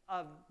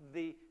of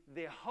the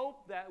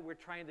hope that we're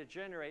trying to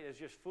generate as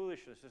just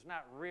foolishness. It's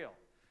not real.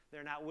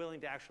 They're not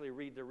willing to actually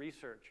read the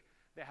research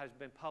that has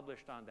been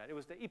published on that. It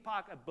was the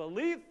epoch of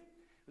belief.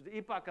 It was the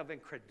epoch of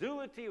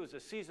incredulity. It was a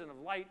season of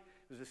light.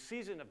 It was a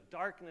season of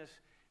darkness.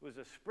 It was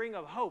a spring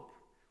of hope.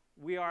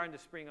 We are in the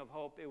spring of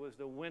hope. It was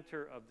the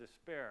winter of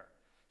despair.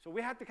 So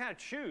we have to kind of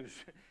choose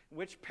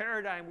which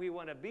paradigm we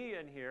want to be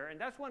in here. And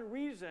that's one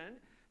reason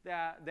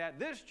that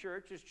this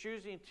church is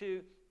choosing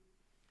to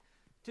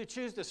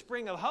choose the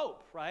spring of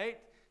hope, right?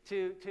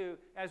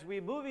 As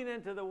we're moving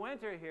into the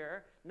winter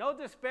here, no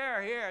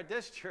despair here at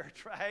this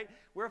church, right?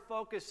 We're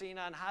focusing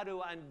on how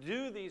to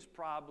undo these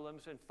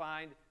problems and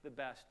find the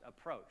best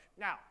approach.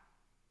 Now,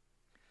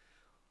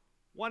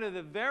 one of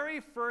the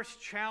very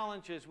first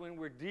challenges when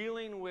we're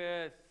dealing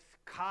with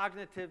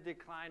cognitive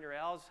decline or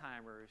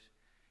Alzheimer's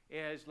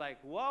is like,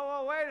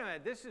 whoa, wait a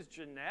minute, this is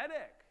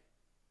genetic.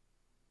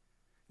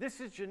 This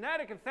is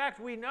genetic. In fact,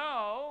 we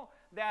know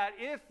that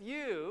if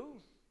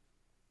you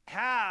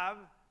have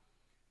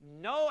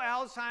no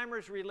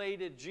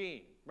Alzheimer's-related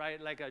gene,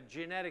 right, like a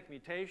genetic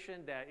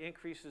mutation that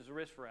increases the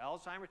risk for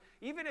Alzheimer's,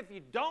 even if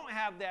you don't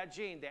have that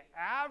gene, the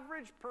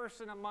average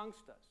person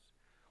amongst us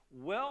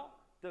will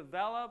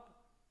develop,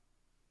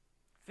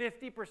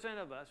 50%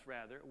 of us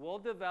rather, will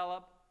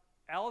develop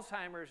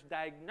Alzheimer's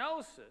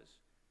diagnosis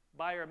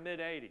by our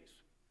mid-80s.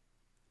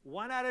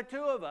 1 out of 2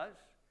 of us,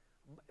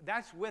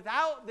 that's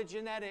without the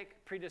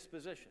genetic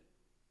predisposition.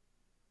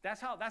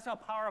 That's how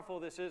powerful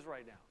this is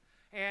right now.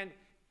 And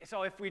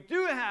so if we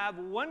do have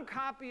 1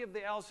 copy of the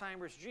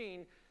Alzheimer's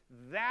gene,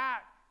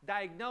 that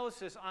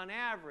diagnosis on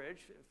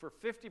average for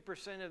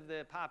 50% of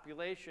the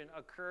population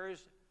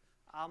occurs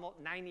almost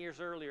 9 years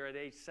earlier at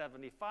age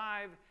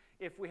 75.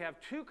 If we have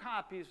 2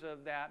 copies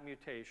of that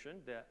mutation,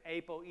 the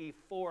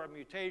ApoE4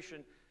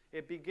 mutation,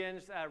 it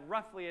begins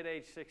roughly at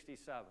age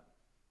 67.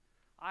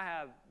 I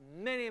have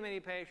many,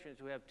 many patients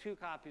who have 2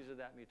 copies of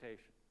that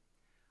mutation.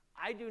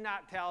 I do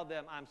not tell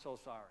them, I'm so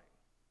sorry.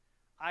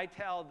 I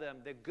tell them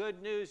the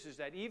good news is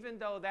that even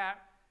though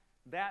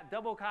that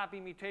double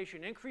copy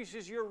mutation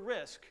increases your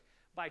risk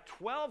by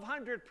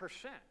 1,200%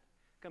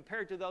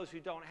 compared to those who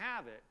don't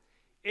have it,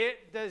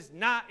 it is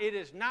not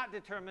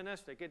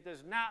deterministic. It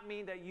does not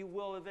mean that you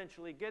will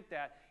eventually get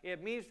that.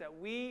 It means that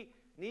we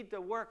need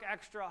to work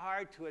extra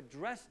hard to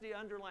address the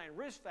underlying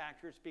risk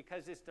factors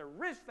because it's the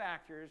risk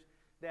factors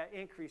that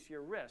increase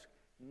your risk,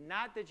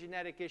 not the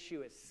genetic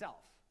issue itself.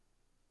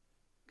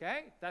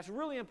 Okay? That's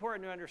really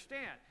important to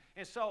understand.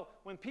 And so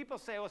when people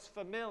say, oh, it's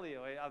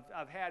familial,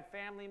 I've had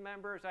family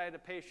members. I had a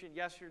patient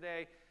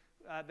yesterday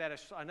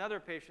another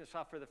patient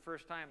saw for the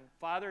first time.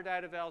 Father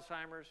died of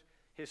Alzheimer's.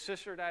 His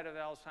sister died of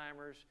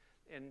Alzheimer's.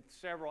 And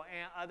several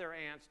other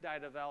aunts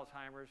died of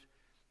Alzheimer's.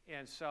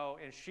 And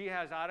she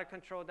has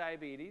out-of-control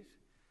diabetes.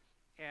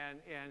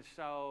 And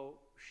so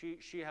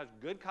she has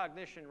good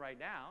cognition right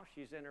now.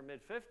 She's in her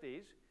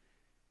mid-50s.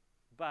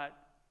 But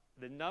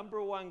the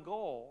number one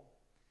goal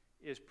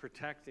is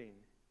protecting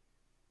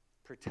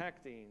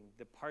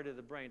the part of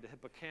the brain, the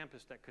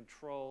hippocampus, that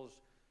controls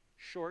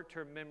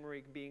short-term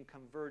memory being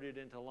converted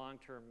into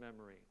long-term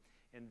memory.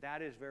 And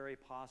that is very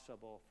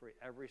possible for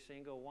every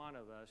single one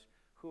of us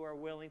who are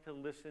willing to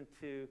listen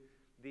to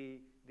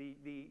the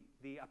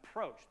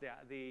approach,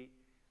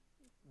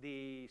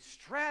 the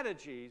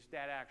strategies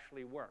that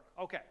actually work.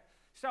 Okay,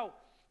 so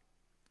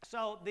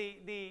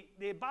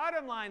the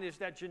bottom line is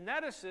that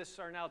geneticists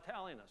are now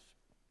telling us,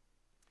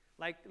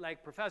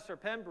 like Professor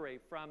Pembury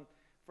from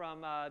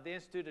the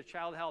Institute of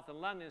Child Health in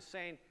London is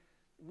saying,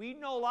 we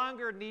no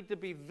longer need to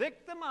be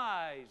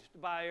victimized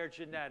by our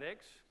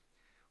genetics.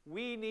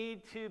 We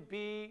need to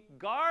be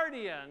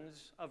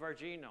guardians of our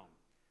genome.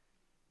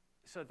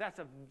 So that's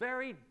a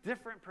very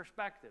different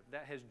perspective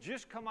that has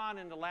just come on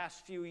in the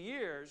last few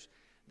years,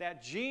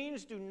 that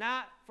genes do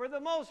not, for the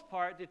most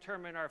part,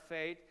 determine our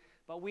fate,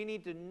 but we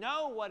need to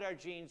know what our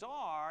genes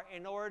are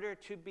in order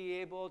to be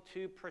able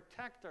to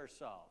protect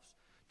ourselves,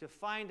 to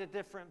find a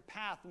different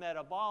path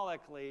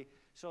metabolically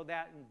so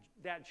that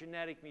that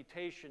genetic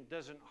mutation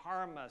doesn't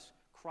harm us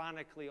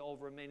chronically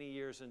over many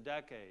years and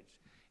decades.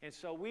 And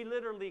so we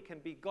literally can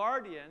be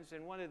guardians,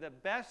 and one of the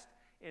best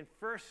and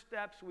first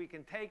steps we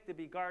can take to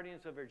be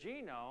guardians of our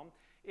genome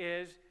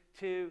is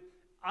to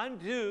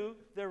undo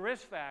the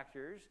risk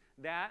factors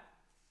that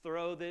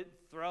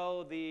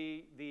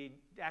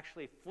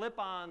actually flip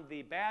on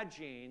the bad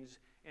genes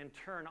and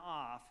turn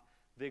off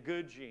the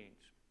good genes.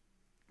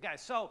 Okay,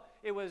 so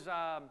it was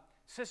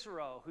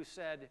Cicero who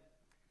said,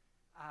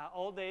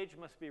 old age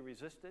must be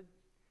resisted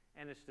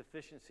and its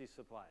deficiency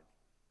supplied.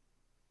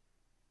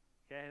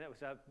 Okay, and it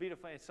was a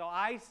beautiful, and so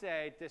I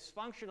say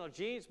dysfunctional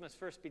genes must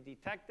first be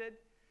detected,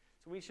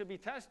 so we should be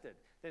tested,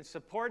 then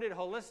supported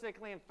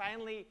holistically, and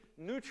finally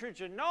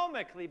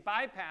nutrigenomically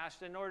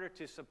bypassed in order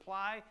to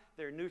supply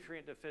their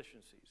nutrient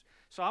deficiencies.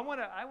 So I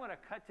want to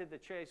cut to the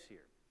chase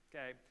here.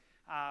 Okay,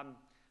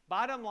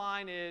 bottom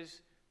line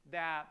is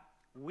that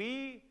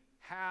we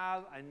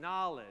have a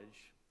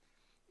knowledge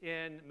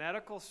in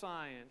medical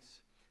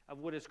science of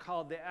what is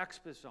called the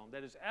exposome.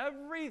 That is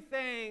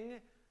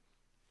everything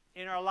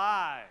in our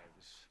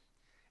lives,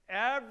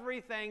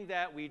 everything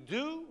that we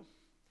do,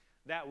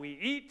 that we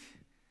eat,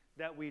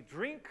 that we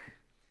drink,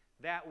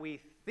 that we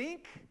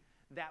think,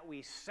 that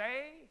we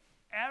say,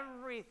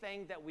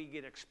 everything that we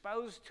get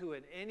exposed to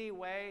in any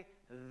way,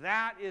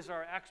 that is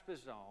our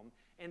exposome.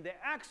 And the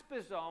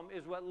exposome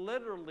is what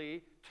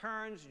literally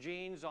turns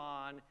genes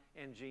on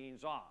and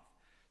genes off.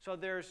 So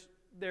there's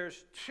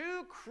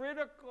two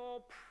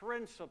critical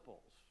principles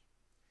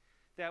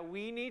that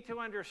we need to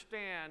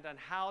understand on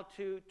how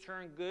to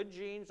turn good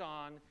genes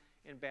on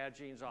and bad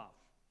genes off,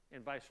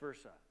 and vice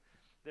versa.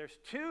 There's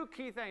two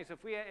key things.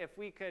 If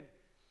we could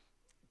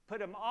put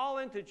them all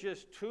into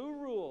just two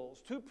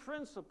rules, two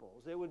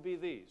principles, it would be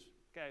these.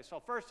 Okay, so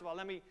first of all,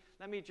 let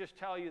me just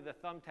tell you the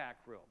thumbtack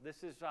rule.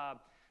 This is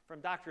from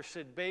Dr.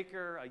 Sid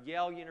Baker, a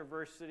Yale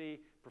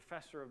University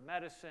professor of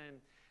medicine,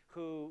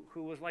 who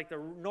was like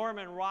the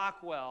Norman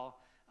Rockwell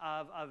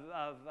of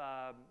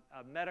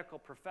medical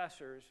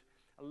professors.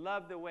 I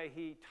love the way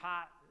he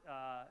taught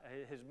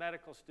his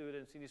medical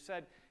students. And he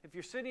said, if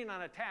you're sitting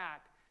on a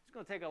tack, it's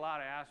going to take a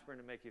lot of aspirin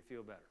to make you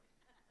feel better.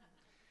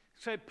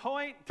 So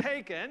point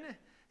taken,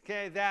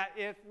 okay, that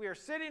if we're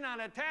sitting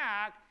on a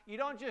tack, you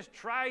don't just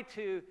try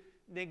to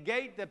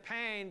negate the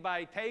pain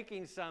by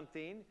taking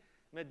something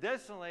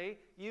medicinally.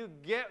 You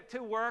get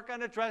to work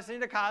on addressing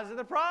the cause of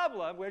the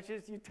problem, which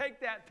is you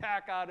take that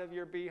tack out of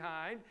your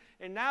behind,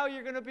 and now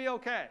you're going to be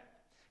okay.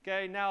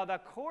 Okay, now the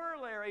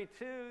corollary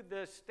to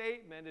this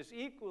statement is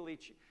equally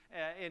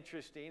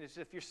interesting. Is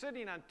if you're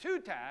sitting on two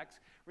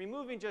tacks,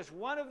 removing just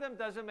one of them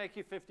doesn't make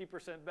you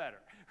 50% better,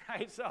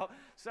 right?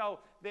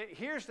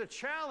 Here's the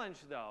challenge,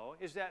 though,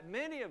 is that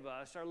many of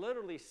us are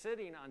literally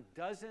sitting on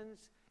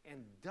dozens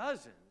and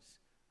dozens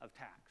of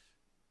tacks.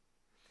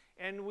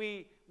 And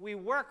we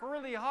work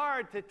really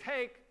hard to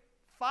take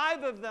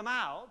 5 of them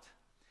out,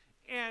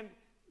 and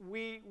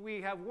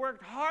we have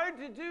worked hard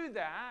to do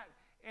that,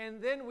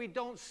 and then we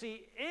don't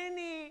see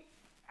any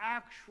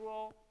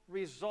actual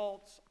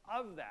results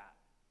of that.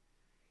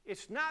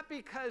 It's not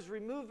because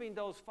removing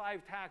those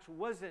 5 tacks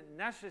wasn't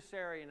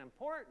necessary and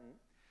important.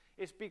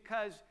 It's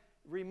because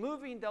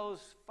removing those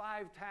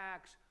 5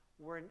 tacks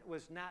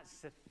was not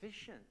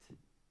sufficient.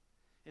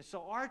 And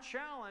so our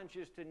challenge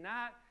is to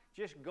not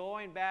just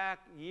going back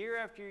year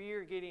after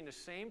year getting the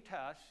same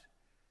tests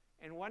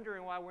and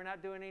wondering why we're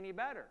not doing any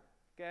better.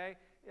 Okay?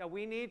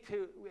 We need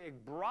to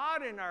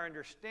broaden our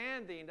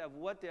understanding of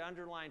what the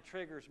underlying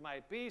triggers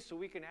might be so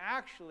we can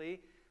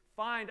actually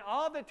find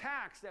all the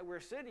tacks that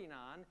we're sitting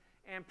on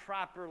and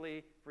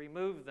properly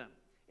remove them.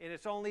 And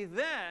it's only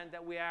then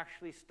that we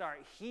actually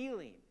start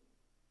healing.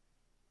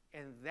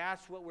 And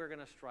that's what we're going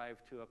to strive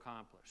to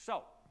accomplish.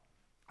 So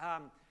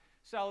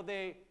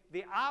the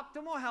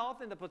optimal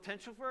health and the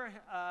potential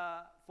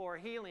for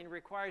healing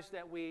requires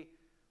that we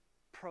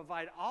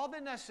provide all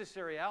the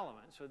necessary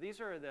elements. So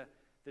these are the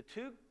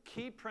two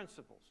key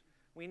principles.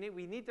 We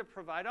need to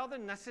provide all the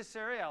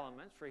necessary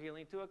elements for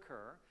healing to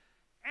occur.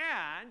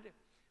 And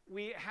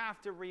we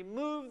have to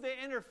remove the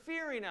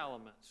interfering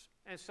elements.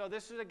 And so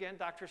this is, again,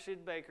 Dr.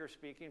 Sid Baker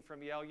speaking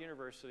from Yale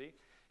University.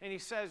 And he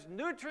says,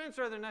 nutrients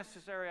are the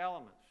necessary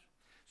elements.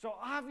 So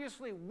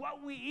obviously,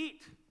 what we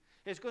eat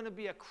is going to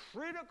be a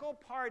critical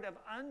part of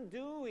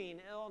undoing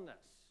illness.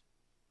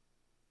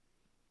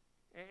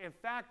 In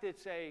fact,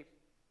 it's a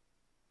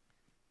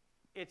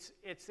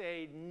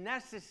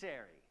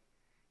necessary,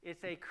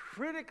 it's a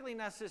critically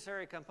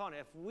necessary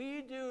component. If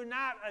we do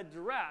not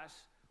address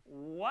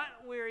what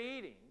we're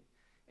eating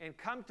and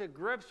come to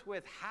grips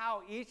with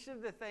how each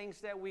of the things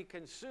that we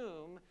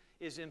consume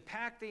is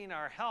impacting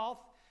our health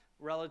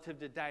relative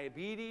to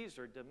diabetes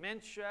or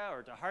dementia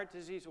or to heart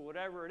disease or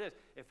whatever it is,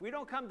 if we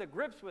don't come to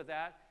grips with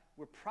that,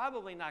 we're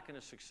probably not going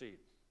to succeed.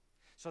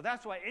 So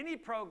that's why any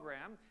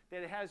program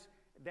that has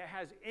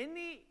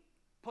any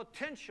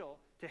potential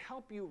to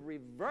help you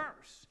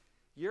reverse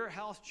your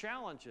health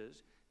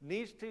challenges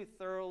needs to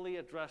thoroughly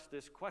address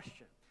this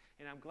question.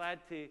 And I'm glad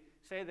to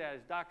say that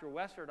as Dr.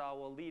 Westerdahl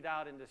will lead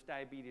out in this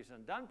Diabetes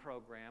Undone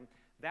program,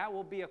 that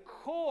will be a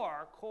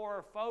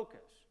core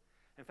focus.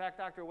 In fact,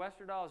 Dr.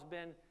 Westerdahl has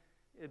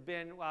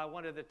been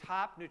one of the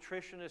top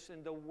nutritionists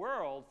in the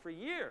world for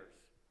years.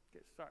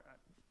 Sorry, I'm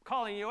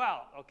calling you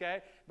out, okay?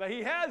 But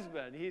he has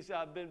been. He's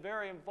been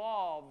very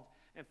involved.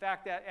 In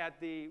fact, at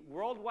the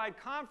worldwide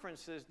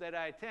conferences that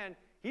I attend,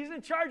 he's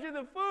in charge of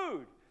the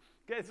food.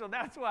 Okay, so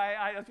that's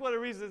why that's one of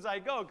the reasons I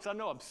go, because I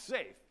know I'm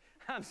safe.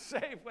 I'm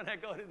safe when I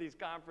go to these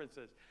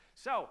conferences.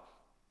 So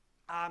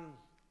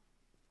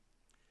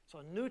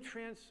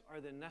nutrients are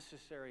the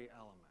necessary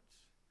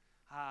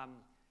elements.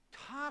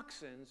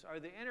 Toxins are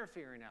the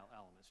interfering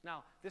elements.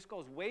 Now, this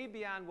goes way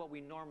beyond what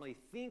we normally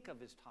think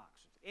of as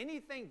toxins.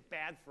 Anything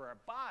bad for our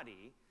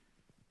body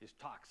is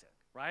toxic,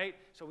 right?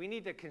 So we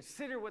need to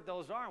consider what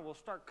those are, and we'll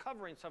start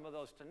covering some of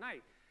those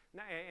tonight.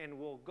 And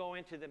we'll go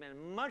into them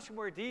in much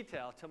more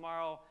detail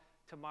tomorrow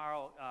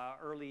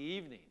early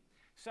evening.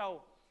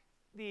 So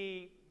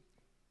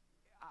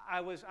I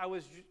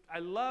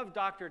love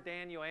Dr.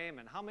 Daniel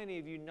Amen. How many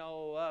of you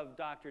know of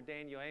Dr.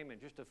 Daniel Amen?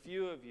 Just a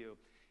few of you.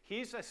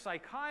 He's a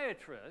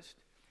psychiatrist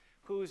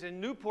who's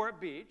in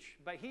Newport Beach,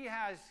 but he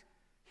has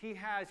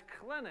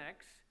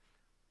clinics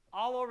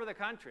all over the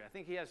country. I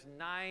think he has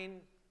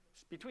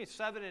between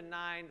 7 and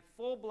 9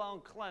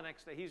 full-blown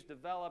clinics that he's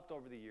developed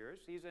over the years.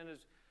 He's in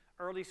his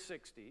early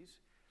 60s,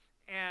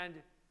 and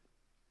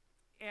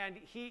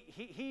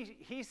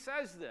he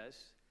says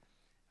this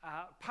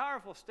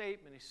powerful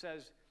statement. He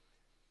says,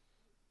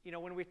 you know,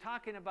 when we're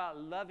talking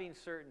about loving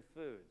certain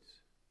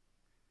foods,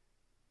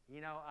 you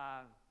know,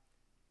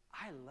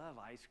 I love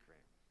ice cream.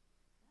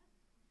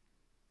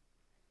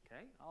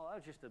 Okay, I'll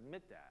just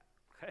admit that.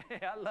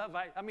 Okay,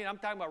 I'm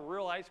talking about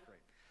real ice cream.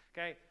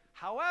 Okay,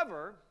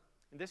 however,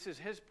 and this is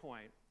his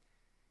point.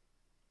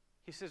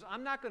 He says,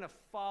 I'm not going to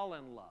fall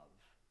in love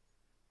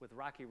with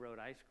Rocky Road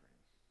ice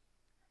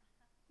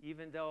cream,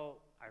 even though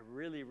I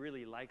really,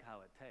 really like how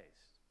it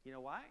tastes. You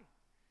know why?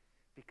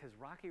 Because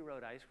Rocky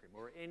Road ice cream,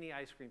 or any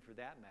ice cream for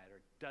that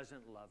matter,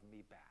 doesn't love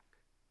me back.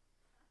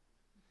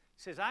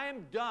 He says, I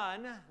am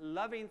done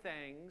loving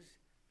things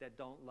that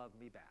don't love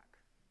me back.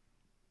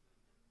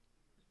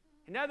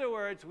 In other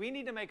words, we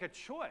need to make a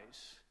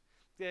choice.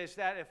 Is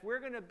that if we're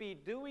going to be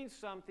doing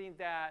something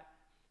that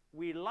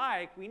we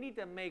like, we need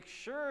to make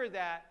sure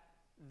that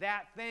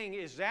that thing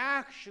is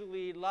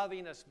actually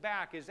loving us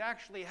back, is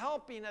actually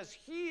helping us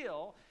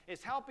heal,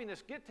 is helping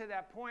us get to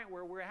that point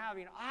where we're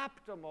having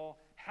optimal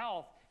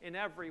health in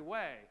every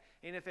way.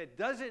 And if it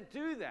doesn't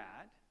do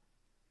that,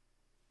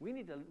 we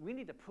need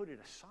to put it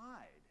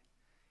aside.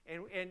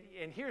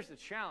 And here's the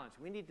challenge.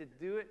 We need to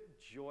do it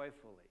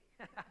joyfully.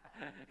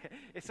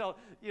 And so,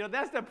 you know,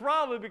 that's the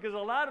problem, because a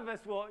lot of us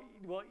will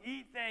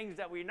eat things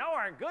that we know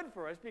aren't good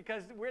for us,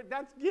 because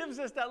that gives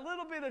us that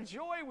little bit of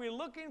joy we're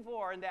looking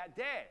for in that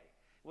day.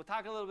 We'll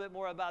talk a little bit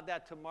more about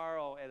that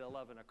tomorrow at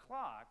 11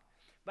 o'clock.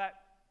 But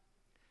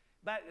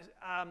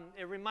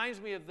it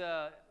reminds me of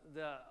the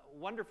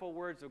wonderful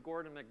words of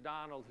Gordon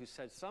MacDonald, who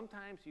said,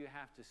 sometimes you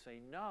have to say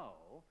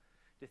no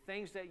to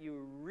things that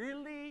you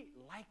really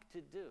like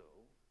to do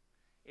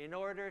in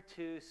order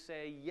to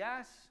say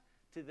yes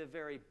to the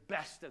very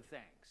best of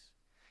things.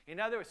 In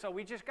other words, so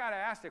we just got to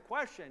ask the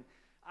question.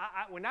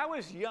 When I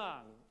was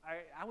young,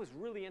 I was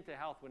really into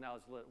health when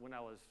I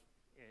was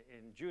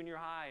in junior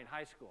high and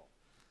high school.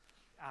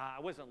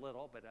 I wasn't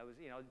little, but I was,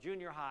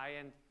 junior high,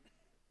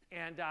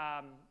 and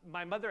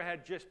my mother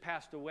had just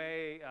passed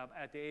away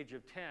at the age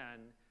of 10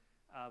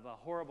 of a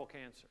horrible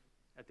cancer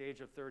at the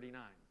age of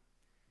 39.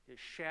 It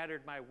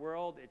shattered my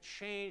world. It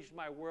changed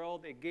my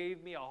world. It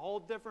gave me a whole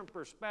different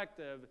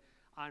perspective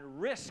on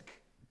risk.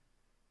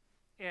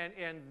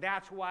 And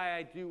that's why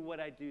I do what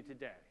I do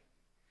today.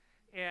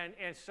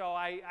 And so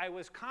I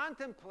was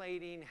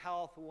contemplating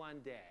health one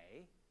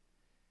day,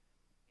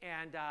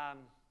 and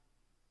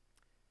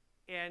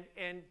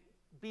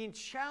being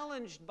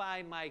challenged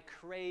by my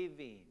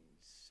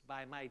cravings,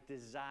 by my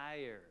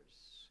desires,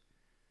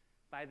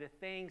 by the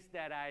things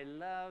that I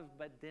loved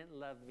but didn't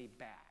love me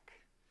back,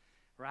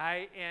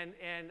 right?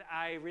 And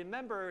I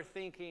remember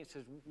thinking, it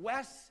says,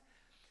 Wes,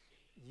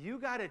 you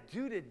got to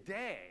do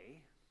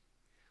today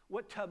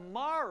what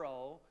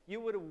tomorrow you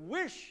would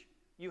wish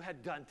you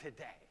had done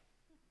today.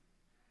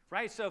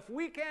 Right? So if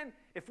we can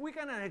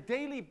on a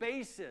daily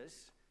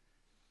basis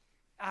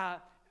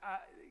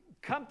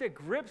come to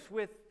grips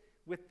with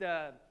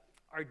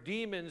our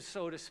demons,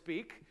 so to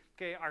speak,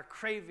 okay, our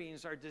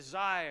cravings, our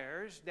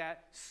desires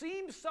that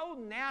seem so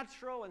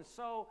natural and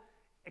so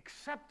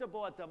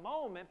acceptable at the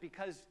moment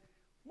because,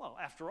 well,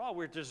 after all,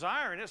 we're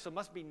desiring it, so it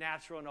must be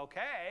natural and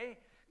okay.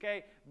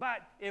 Okay,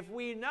 but if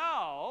we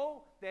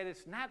know that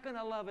it's not going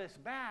to love us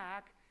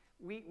back,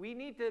 we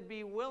need to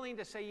be willing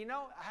to say, you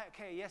know,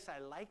 okay, yes, I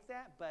like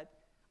that, but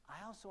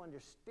I also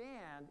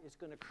understand it's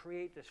going to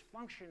create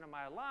dysfunction in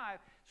my life,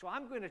 so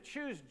I'm going to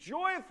choose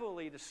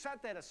joyfully to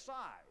set that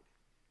aside,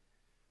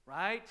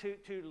 right?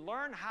 To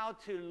learn how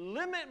to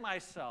limit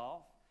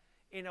myself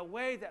in a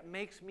way that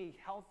makes me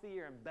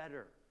healthier and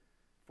better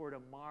for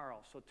tomorrow.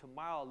 So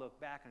tomorrow I'll look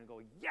back and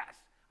go, yes,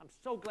 I'm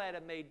so glad I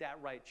made that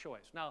right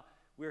choice. Now,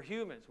 we're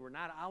humans. We're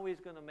not always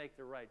going to make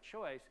the right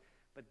choice,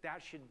 but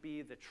that should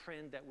be the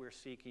trend that we're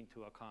seeking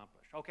to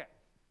accomplish. Okay.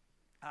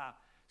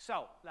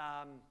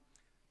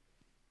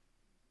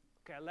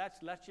 Okay,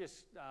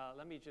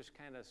 let me just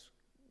kind of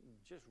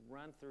just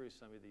run through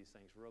some of these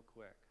things real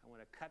quick. I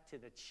want to cut to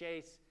the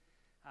chase,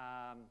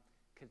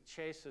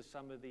 of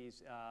some of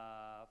these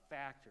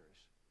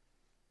factors.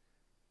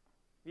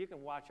 You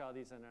can watch all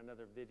these in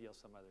another video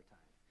some other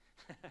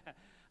time.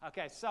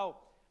 Okay, so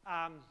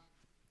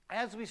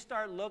as we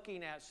start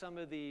looking at some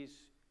of these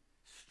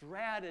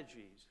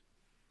strategies,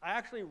 I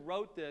actually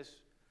wrote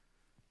this.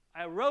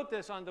 I wrote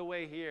this on the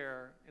way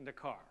here in the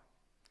car.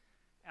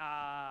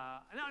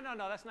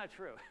 No, that's not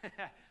true.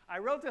 I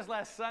wrote this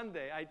last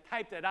Sunday. I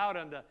typed it out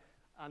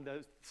on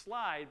the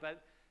slide,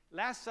 but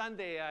last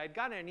Sunday I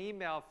got an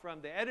email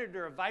from the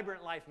editor of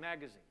Vibrant Life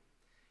magazine.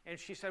 And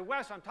she said,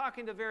 Wes, I'm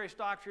talking to various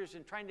doctors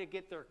and trying to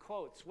get their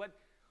quotes.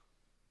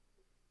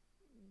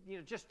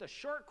 Just a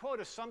short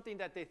quote of something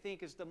that they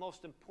think is the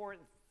most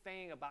important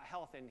thing about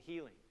health and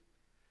healing.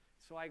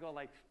 So I go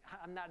like,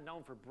 I'm not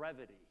known for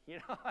brevity,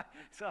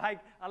 So I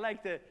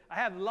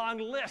have long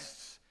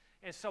lists.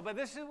 And so, but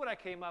this is what I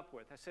came up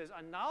with. It says,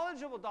 a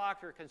knowledgeable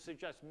doctor can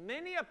suggest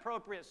many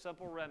appropriate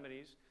simple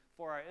remedies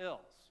for our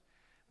ills.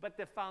 But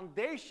the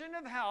foundation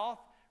of health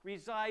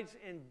resides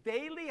in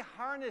daily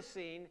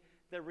harnessing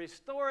the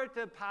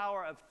restorative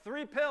power of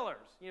 3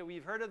 pillars.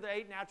 We've heard of the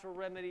 8 natural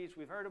remedies.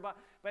 We've heard about,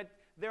 but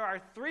there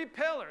are 3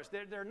 pillars.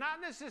 They're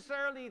not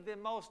necessarily the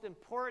most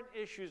important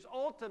issues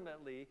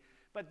ultimately,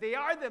 but they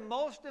are the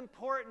most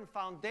important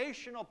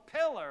foundational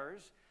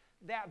pillars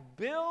that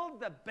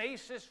build the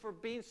basis for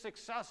being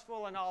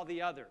successful in all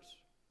the others.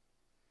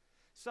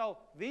 So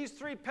these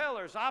 3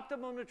 pillars,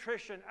 optimal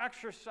nutrition,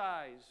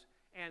 exercise,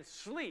 and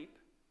sleep,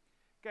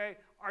 okay,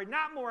 are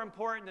not more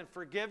important than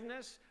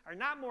forgiveness, are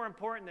not more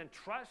important than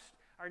trust,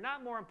 are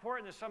not more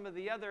important than some of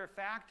the other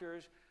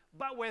factors,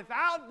 but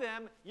without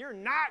them, you're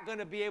not going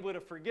to be able to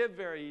forgive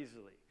very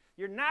easily.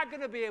 You're not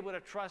going to be able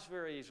to trust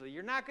very easily.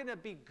 You're not going to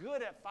be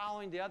good at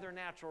following the other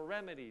natural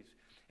remedies.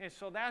 And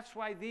so that's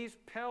why these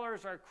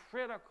pillars are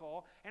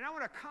critical. And I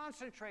want to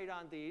concentrate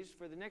on these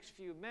for the next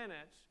few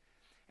minutes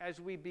as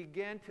we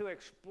begin to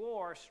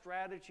explore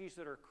strategies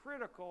that are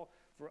critical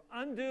for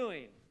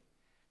undoing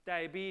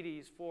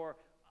diabetes, for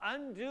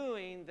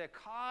undoing the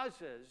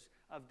causes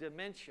of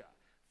dementia,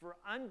 for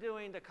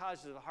undoing the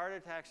causes of heart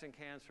attacks and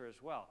cancer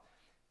as well.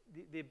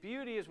 The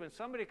beauty is when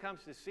somebody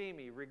comes to see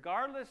me,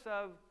 regardless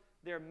of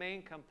their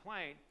main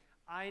complaint,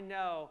 I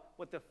know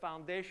what the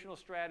foundational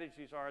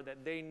strategies are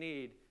that they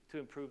need to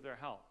improve their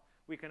health.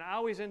 We can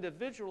always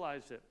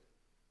individualize it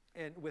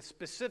and with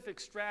specific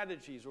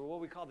strategies or what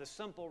we call the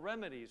simple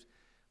remedies,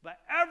 but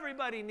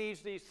everybody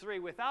needs these 3.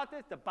 Without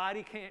this, the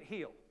body can't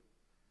heal.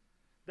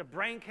 The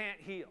brain can't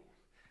heal.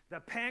 The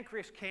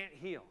pancreas can't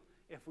heal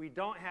if we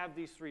don't have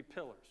these 3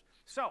 pillars.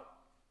 So,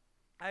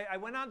 I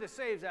went on to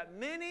say is that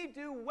many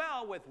do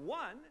well with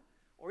 1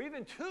 or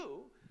even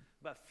 2,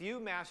 but few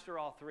master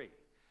all 3.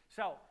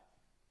 So,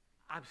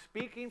 I'm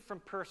speaking from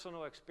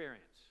personal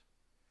experience.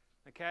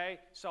 Okay?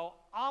 So,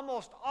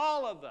 almost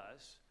all of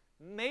us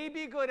may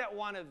be good at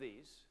 1 of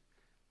these,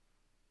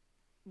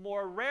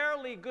 more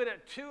rarely good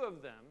at 2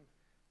 of them,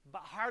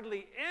 but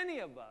hardly any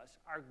of us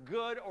are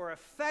good or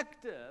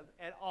effective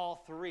at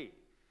all 3.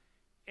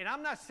 And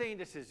I'm not saying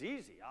this is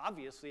easy.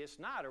 Obviously, it's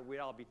not, or we'd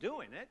all be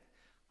doing it.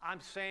 I'm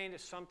saying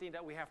it's something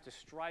that we have to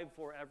strive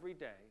for every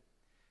day,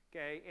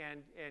 okay,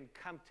 and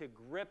come to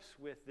grips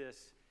with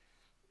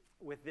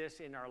this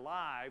in our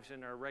lives,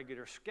 in our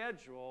regular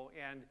schedule,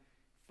 and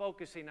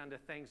focusing on the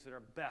things that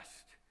are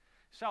best.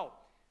 So,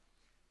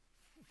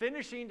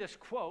 finishing this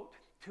quote,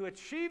 to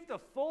achieve the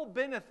full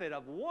benefit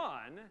of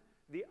 1,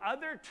 the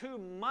other 2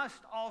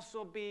 must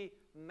also be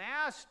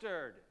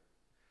mastered.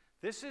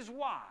 This is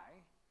why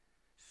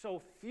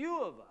so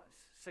few of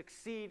us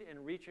succeed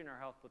in reaching our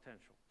health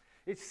potential.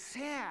 It's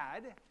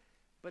sad,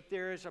 but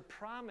there is a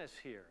promise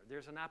here.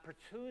 There's an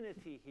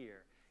opportunity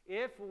here.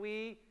 If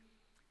we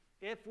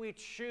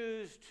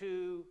choose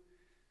to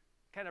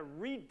kind of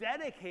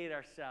rededicate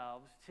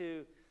ourselves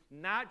to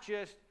not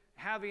just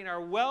having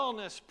our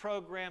wellness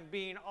program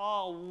being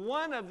all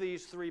one of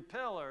these three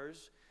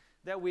pillars,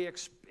 that we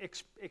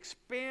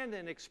expand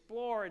and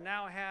explore and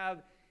now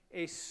have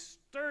a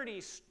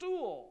sturdy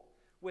stool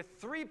with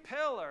three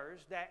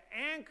pillars that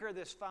anchor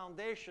this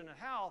foundation of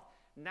health.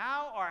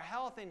 Now our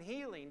health and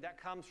healing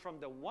that comes from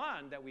the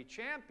one that we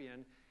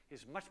champion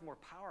is much more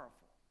powerful.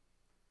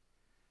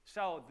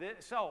 So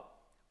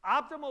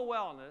optimal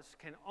wellness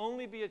can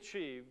only be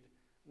achieved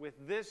with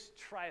this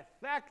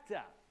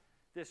trifecta,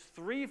 this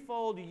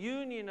threefold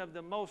union of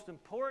the most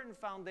important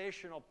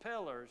foundational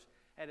pillars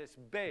at its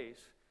base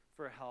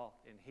for health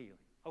and healing.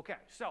 Okay,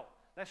 so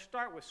let's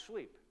start with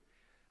sleep.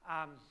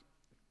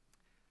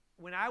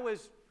 When I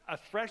was a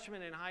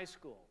freshman in high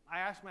school, I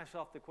asked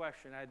myself the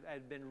question.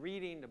 I'd been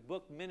reading the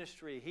book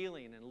Ministry of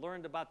Healing and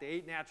learned about the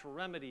 8 natural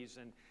remedies,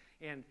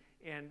 and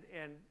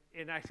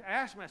I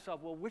asked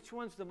myself, well, which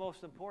one's the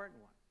most important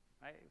one?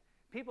 Right?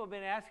 People have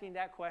been asking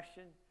that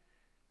question,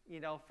 you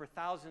know, for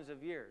thousands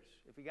of years.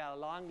 If we got a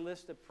long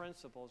list of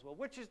principles, well,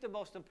 which is the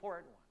most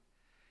important one?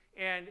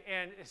 And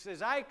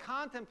as I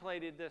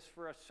contemplated this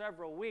for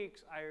several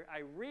weeks, I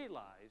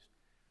realized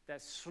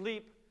that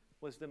sleep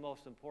was the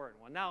most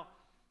important one. Now,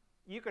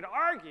 you could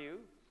argue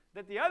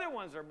that the other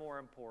ones are more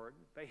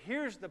important, but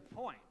here's the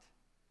point.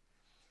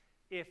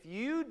 If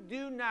you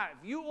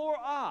or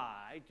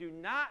I do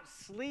not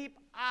sleep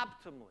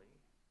optimally,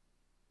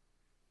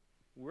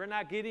 we're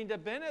not getting the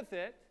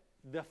benefit,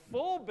 the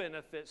full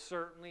benefit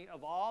certainly,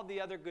 of all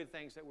the other good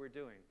things that we're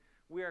doing.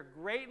 We're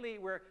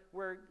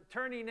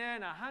turning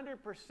in 100%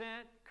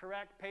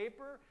 correct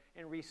paper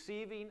and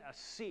receiving a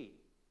C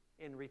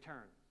in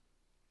return.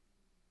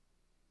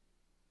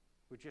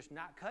 We're just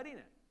not cutting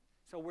it.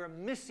 So we're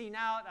missing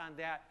out on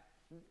that,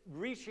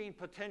 reaching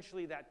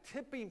potentially that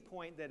tipping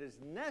point that is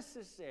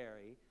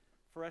necessary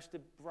for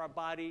our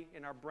body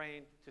and our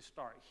brain to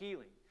start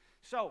healing.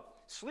 So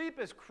sleep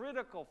is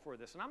critical for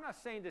this. And I'm not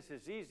saying this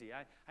is easy.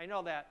 I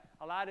know that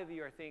a lot of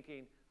you are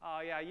thinking,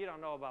 oh, yeah, you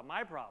don't know about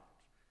my problems.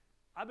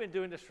 I've been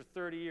doing this for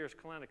 30 years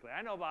clinically.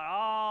 I know about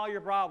all your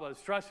problems,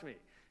 trust me.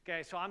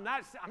 Okay, so I'm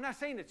not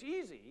saying it's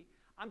easy.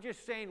 I'm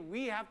just saying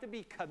we have to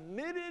be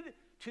committed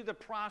to the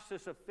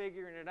process of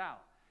figuring it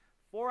out.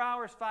 4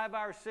 hours, 5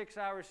 hours, 6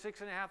 hours,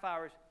 6.5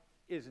 hours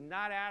is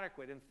not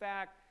adequate. In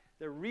fact,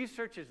 the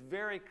research is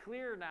very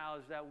clear now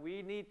is that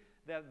we need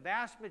the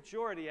vast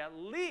majority, at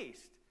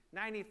least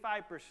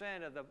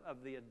 95%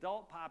 of the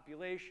adult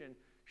population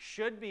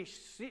should be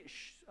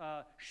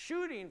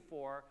shooting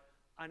for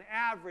an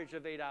average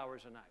of 8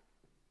 hours a night.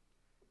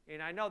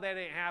 And I know that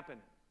ain't happening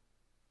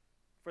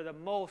for the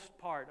most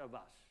part of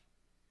us.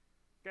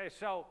 Okay,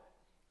 so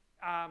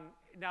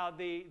now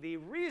the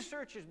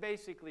research is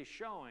basically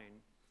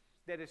showing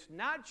that it's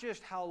not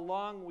just how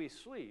long we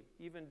sleep,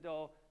 even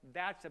though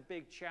that's a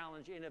big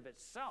challenge in of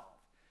itself,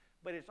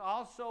 but it's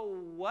also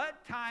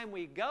what time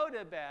we go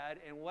to bed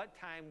and what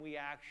time we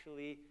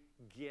actually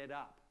get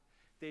up.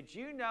 Did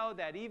you know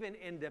that even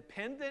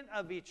independent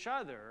of each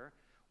other,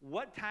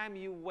 what time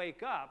you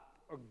wake up,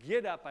 or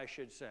get up, I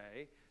should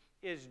say,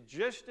 is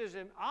just as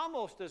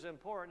almost as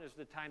important as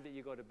the time that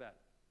you go to bed?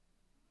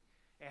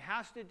 It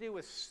has to do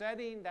with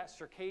setting that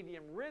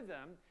circadian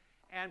rhythm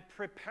and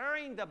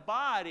preparing the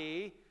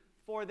body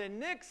for the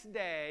next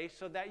day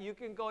so that you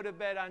can go to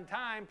bed on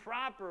time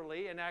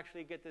properly and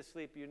actually get the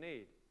sleep you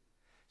need.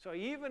 So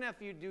even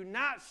if you do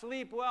not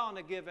sleep well on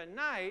a given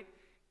night,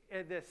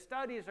 the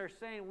studies are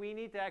saying we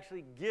need to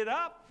actually get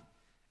up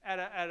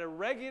at a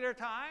regular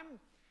time,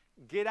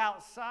 get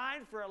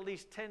outside for at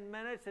least 10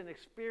 minutes and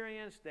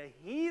experience the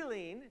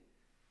healing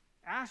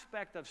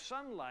aspect of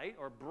sunlight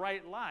or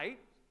bright light,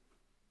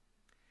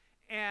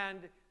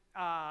 and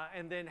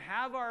then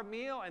have our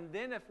meal, and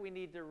then if we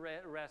need to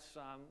rest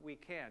some, we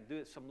can.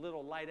 Do some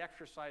little light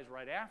exercise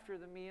right after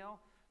the meal,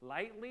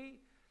 lightly,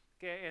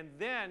 okay, and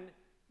then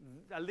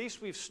at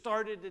least we've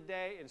started the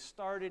day and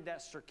started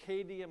that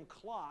circadian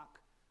clock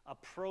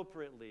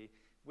appropriately,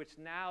 which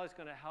now is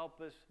going to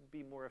help us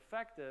be more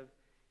effective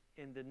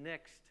in the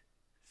next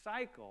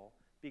cycle,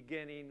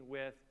 beginning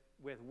with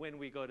when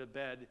we go to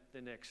bed the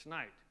next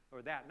night,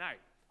 or that night.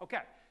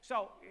 Okay,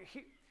 so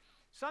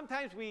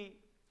sometimes we,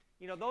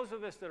 you know, those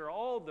of us that are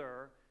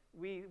older,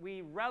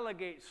 we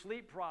relegate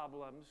sleep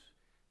problems,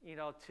 you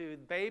know, to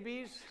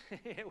babies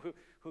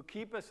who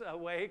keep us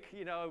awake,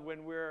 you know,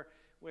 when we're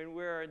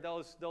in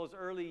those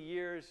early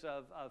years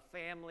of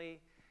family,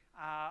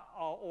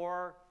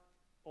 or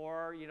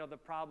you know, the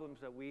problems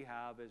that we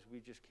have is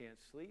we just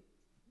can't sleep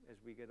as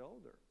we get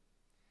older.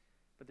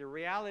 But the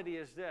reality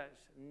is this: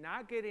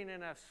 not getting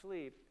enough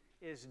sleep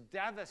is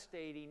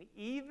devastating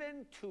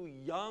even to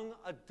young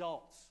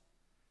adults.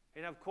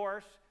 And of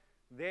course,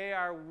 they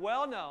are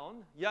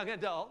well-known, young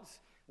adults.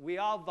 We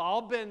have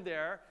all been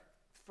there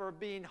for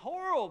being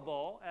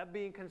horrible at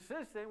being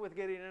consistent with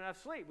getting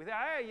enough sleep. We think,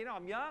 hey, you know,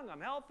 I'm young,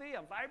 I'm healthy,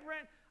 I'm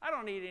vibrant, I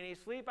don't need any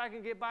sleep, I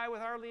can get by with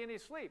hardly any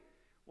sleep.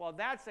 Well,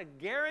 that's a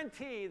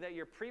guarantee that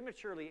you're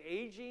prematurely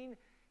aging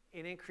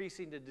and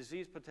increasing the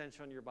disease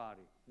potential in your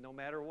body, no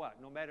matter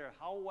what, no matter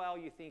how well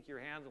you think you're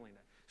handling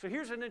it. So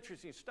here's an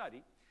interesting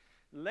study.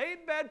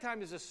 Late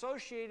bedtime is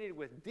associated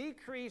with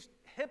decreased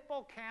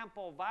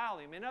hippocampal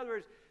volume. In other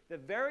words, the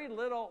very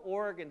little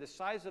organ the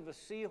size of a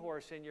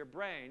seahorse in your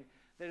brain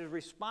that is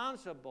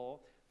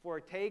responsible for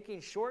taking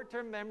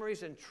short-term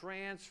memories and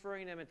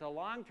transferring them into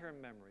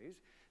long-term memories,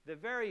 the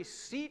very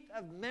seat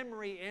of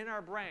memory in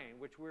our brain,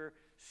 which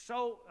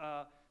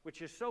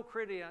is so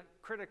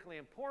critically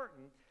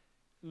important,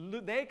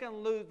 they can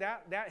lose,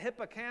 that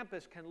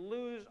hippocampus can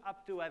lose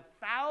up to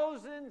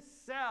 1,000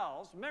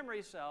 cells,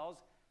 memory cells,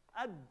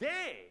 a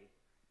day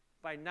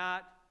by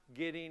not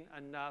getting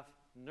enough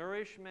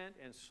nourishment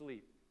and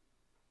sleep.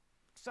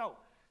 So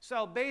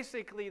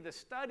basically the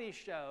study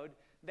showed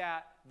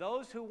that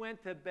those who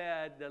went to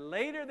bed, the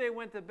later they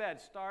went to bed,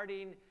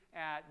 starting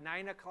at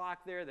 9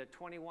 o'clock there, the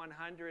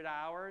 2100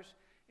 hours,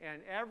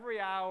 and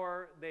every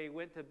hour they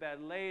went to bed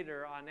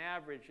later, on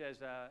average,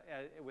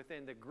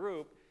 within the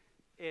group,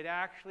 it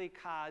actually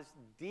caused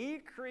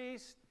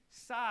decreased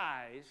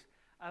size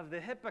of the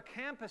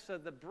hippocampus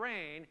of the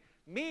brain,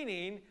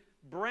 meaning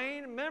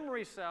brain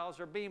memory cells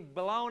are being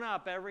blown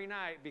up every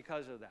night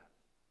because of that.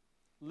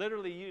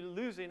 Literally, you're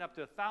losing up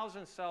to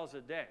 1,000 cells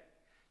a day.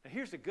 Now,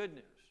 here's the good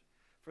news.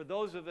 For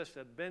those of us that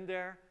have been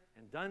there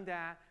and done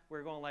that,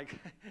 we're going like,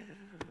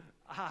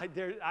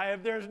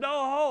 there's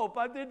no hope.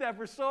 I did that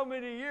for so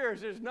many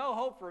years. There's no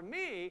hope for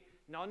me.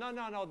 No,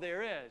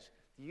 there is.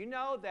 Do you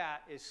know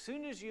that as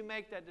soon as you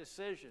make that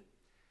decision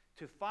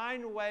to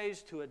find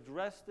ways to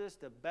address this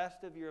the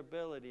best of your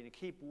ability and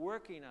keep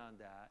working on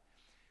that,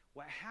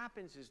 what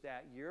happens is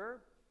that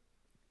your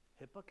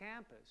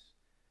hippocampus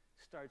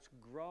starts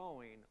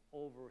growing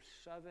over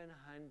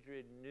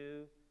 700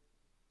 new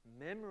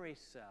memory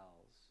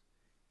cells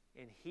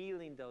and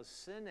healing those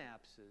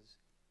synapses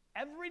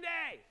every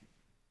day.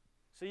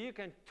 So you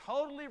can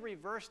totally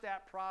reverse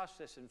that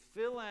process and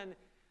fill in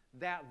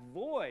that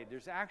void.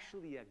 There's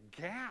actually a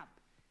gap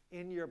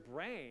in your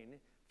brain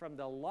from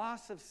the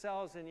loss of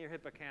cells in your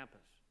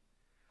hippocampus.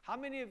 How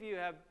many of you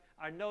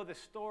know the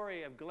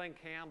story of Glenn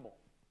Campbell?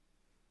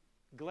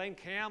 Glenn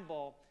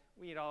Campbell,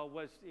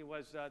 was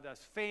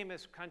this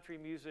famous country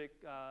music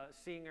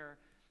singer,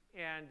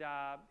 and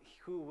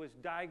who was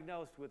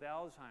diagnosed with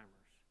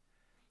Alzheimer's,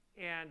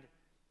 and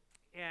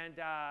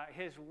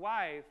his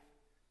wife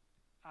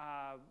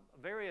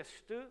very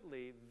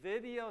astutely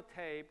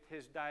videotaped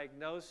his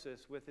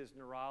diagnosis with his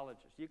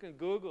neurologist. You can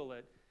Google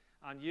it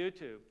on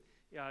YouTube.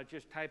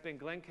 Just type in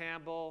Glenn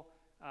Campbell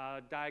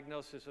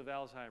diagnosis of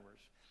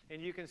Alzheimer's,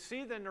 and you can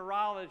see the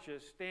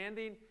neurologist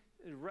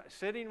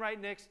sitting right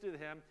next to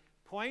him,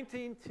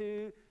 pointing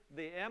to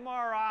the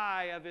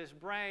MRI of his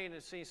brain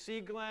and saying,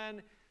 "See,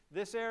 Glenn,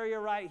 this area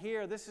right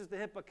here, this is the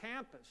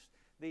hippocampus,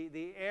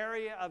 the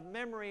area of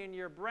memory in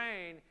your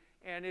brain,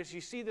 and as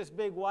you see this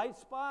big white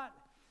spot,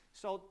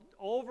 so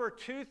over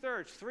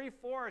 2/3,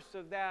 3/4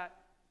 of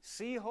that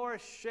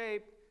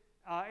seahorse-shaped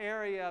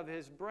area of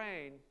his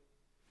brain,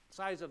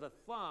 size of a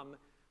thumb,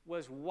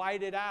 was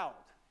whited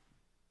out.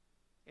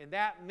 And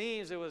that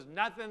means there was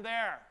nothing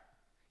there.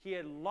 He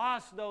had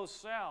lost those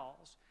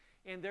cells,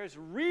 and there's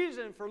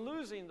reason for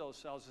losing those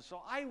cells. And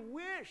so I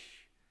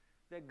wish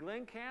that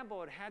Glenn Campbell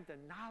had had the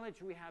knowledge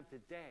we have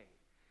today.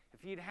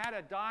 If he'd had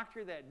a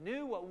doctor that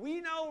knew what we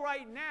know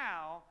right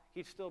now,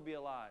 he'd still be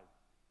alive.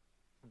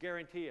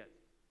 Guarantee it.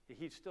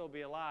 He'd still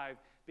be alive,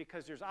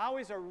 because there's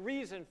always a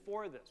reason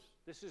for this.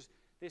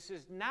 This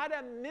is not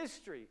a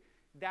mystery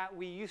that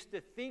we used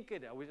to think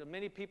it.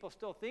 Many people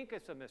still think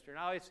it's a mystery.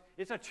 Now,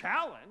 it's a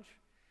challenge,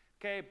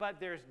 okay, but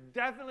there's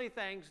definitely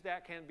things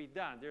that can be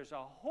done. There's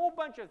a whole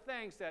bunch of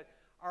things that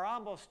are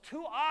almost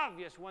too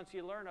obvious once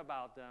you learn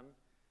about them,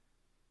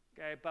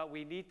 okay, but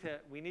we need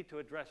to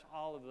address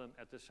all of them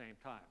at the same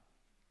time.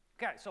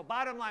 Okay, so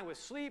bottom line with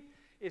sleep,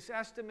 it's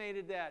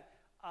estimated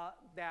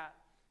that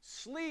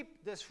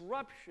sleep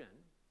disruption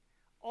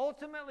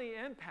ultimately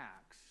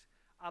impacts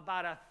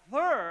about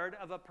 1/3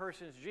 of a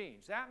person's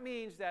genes. That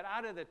means that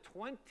out of the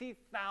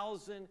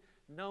 20,000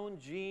 known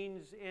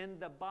genes in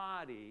the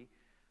body,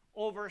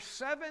 over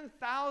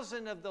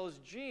 7,000 of those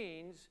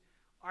genes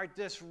are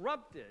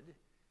disrupted,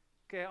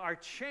 okay, are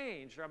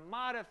changed, are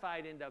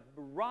modified in the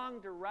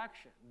wrong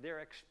direction. Their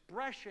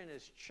expression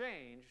is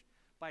changed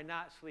by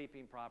not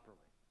sleeping properly.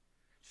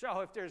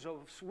 So if there's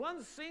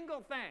one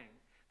single thing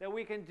that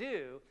we can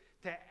do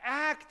to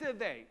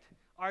activate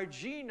our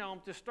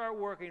genome to start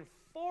working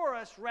for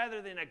us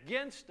rather than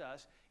against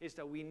us, is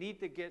that we need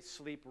to get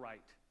sleep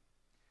right.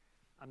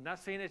 I'm not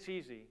saying it's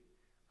easy.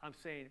 I'm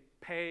saying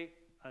pay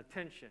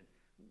attention.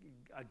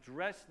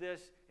 Address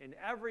this in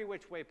every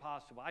which way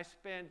possible. I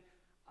spend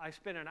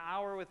an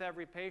hour with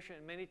every patient,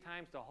 and many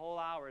times the whole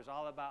hour is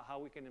all about how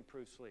we can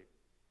improve sleep.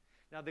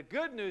 Now, the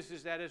good news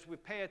is that as we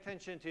pay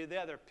attention to the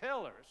other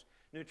pillars,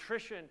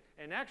 nutrition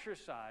and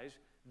exercise,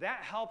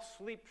 that helps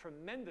sleep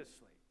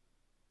tremendously.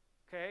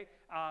 Okay?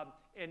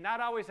 And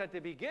not always at the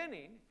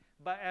beginning,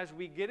 but as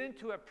we get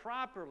into it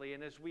properly,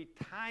 and as we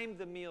time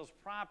the meals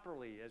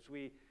properly,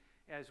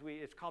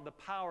 it's called the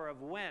power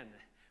of when,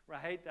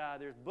 right?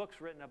 There's books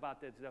written about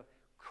this, the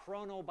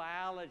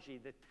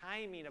chronobiology, the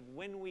timing of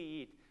when we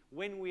eat,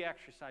 when we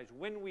exercise,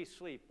 when we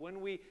sleep,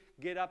 when we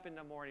get up in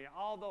the morning.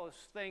 All those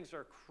things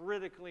are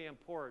critically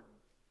important.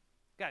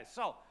 Okay,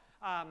 so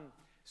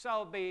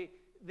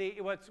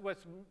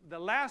the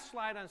last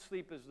slide on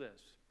sleep is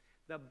this.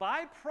 The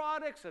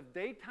byproducts of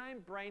daytime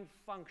brain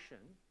function,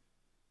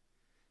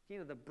 you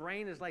know, the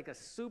brain is like a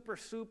super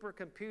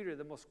computer,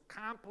 the most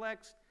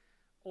complex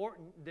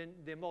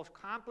the most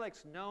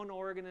complex known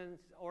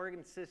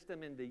organ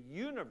system in the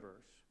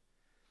universe,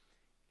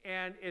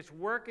 and it's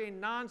working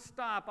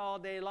nonstop all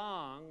day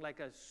long like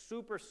a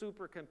super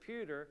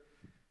computer.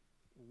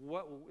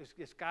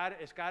 It's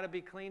got to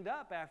be cleaned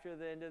up after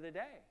the end of the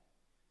day,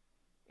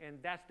 and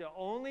that's the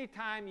only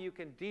time you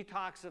can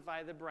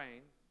detoxify the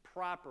brain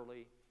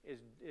properly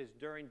is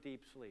during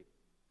deep sleep.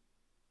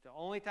 The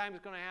only time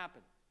it's going to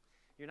happen.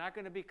 You're not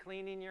going to be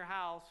cleaning your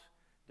house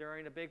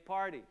during a big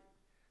party.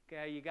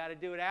 Okay, you got to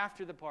do it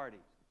after the party.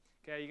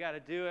 Okay, you got to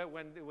do it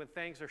when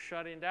things are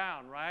shutting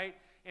down, right?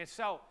 And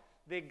so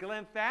the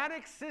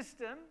lymphatic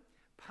system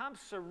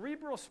pumps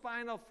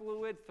cerebrospinal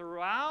fluid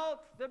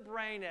throughout the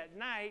brain at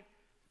night,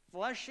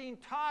 flushing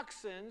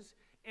toxins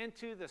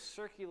into the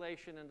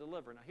circulation and the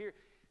liver. Now here,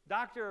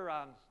 Dr.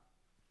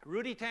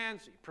 Rudy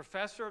Tanzi,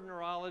 professor of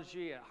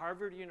neurology at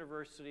Harvard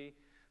University,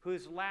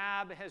 whose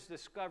lab has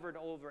discovered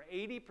over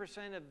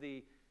 80% of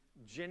the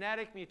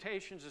genetic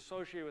mutations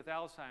associated with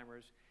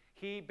Alzheimer's,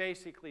 he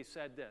basically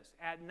said this: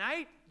 at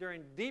night,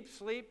 during deep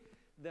sleep,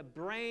 the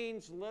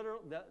brain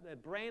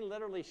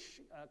literally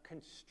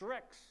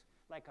constricts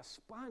like a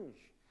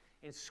sponge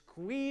and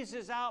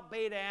squeezes out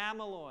beta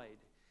amyloid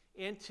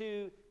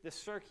into the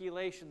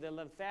circulation, the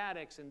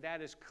lymphatics, and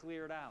that is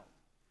cleared out.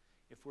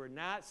 If we're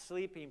not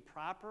sleeping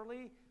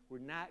properly, we're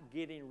not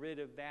getting rid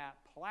of that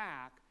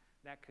plaque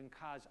that can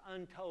cause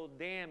untold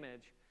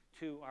damage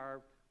to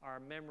our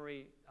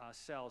memory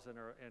cells in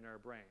our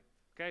brain.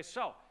 Okay,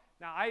 so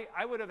now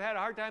I would have had a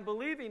hard time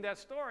believing that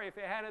story if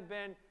it hadn't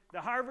been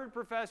the Harvard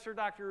professor,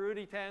 Dr.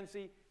 Rudy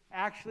Tanzi,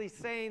 actually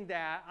saying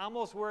that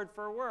almost word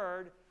for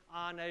word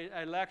on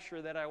a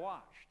lecture that I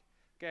watched.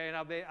 Okay, and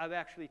I've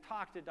actually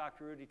talked to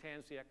Dr. Rudy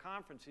Tanzi at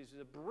conferences.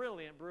 He's a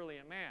brilliant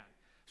man.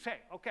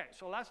 Okay,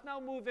 so let's now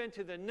move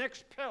into the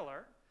next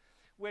pillar,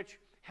 which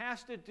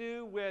has to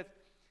do with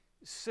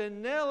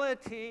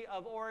senility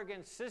of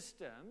organ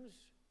systems.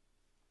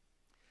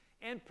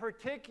 In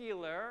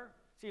particular,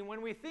 see,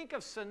 when we think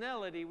of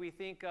senility, we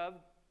think of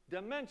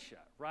dementia,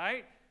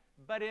 right?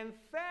 But in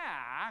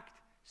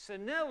fact,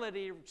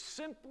 senility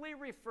simply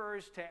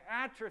refers to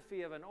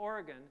atrophy of an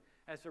organ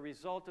as a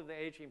result of the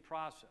aging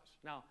process.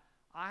 Now,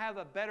 I have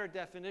a better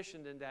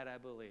definition than that, I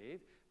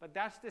believe, but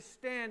that's the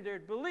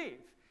standard belief,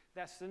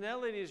 that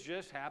senility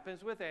just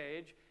happens with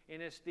age,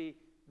 and it's the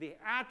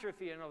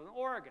atrophy of an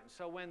organ.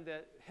 So when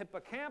the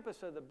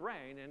hippocampus of the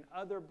brain and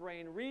other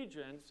brain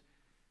regions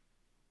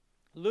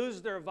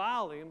lose their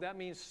volume, that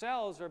means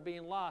cells are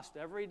being lost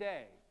every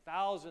day,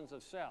 thousands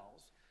of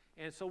cells,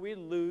 and so we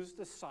lose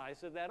the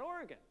size of that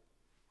organ,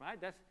 right?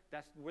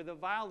 That's where the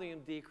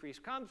volume decrease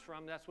comes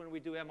from. That's when we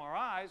do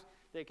MRIs.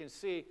 They can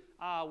see,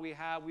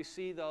 we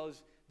see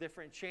those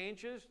different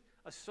changes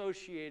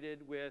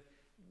associated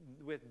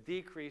with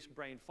decreased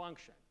brain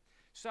function.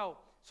 So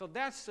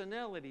that's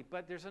senility,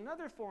 but there's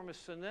another form of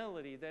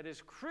senility that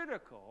is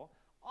critical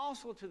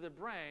also to the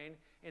brain,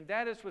 and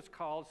that is what's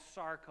called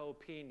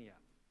sarcopenia.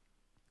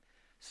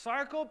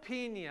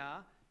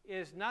 Sarcopenia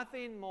is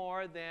nothing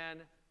more than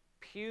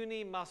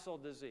puny muscle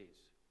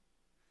disease.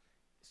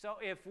 So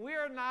if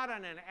we're not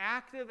on an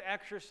active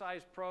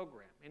exercise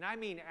program, and I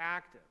mean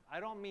active, I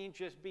don't mean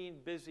just being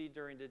busy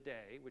during the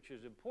day, which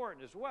is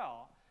important as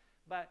well,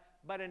 but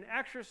an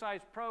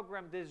exercise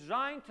program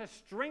designed to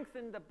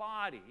strengthen the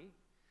body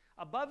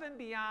above and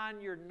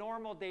beyond your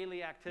normal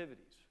daily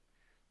activities.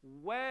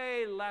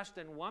 Way less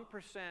than 1%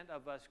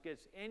 of us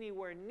gets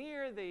anywhere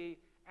near the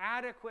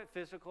adequate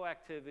physical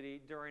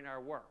activity during our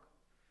work.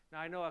 Now,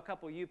 I know a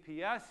couple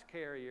UPS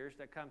carriers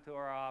that come to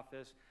our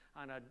office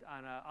on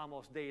a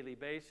almost daily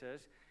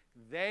basis.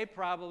 They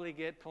probably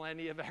get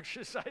plenty of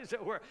exercise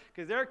at work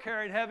because they're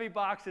carrying heavy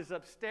boxes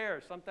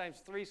upstairs, sometimes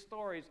 3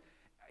 stories,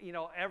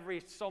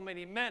 every so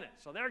many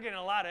minutes. So they're getting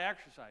a lot of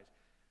exercise.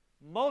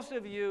 Most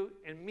of you,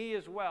 and me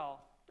as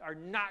well, are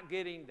not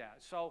getting that.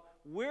 So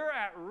we're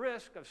at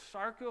risk of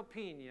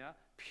sarcopenia,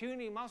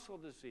 puny muscle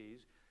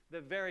disease,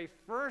 the very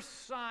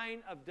first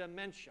sign of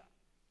dementia,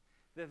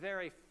 the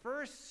very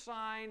first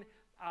sign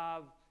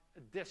of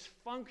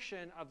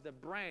dysfunction of the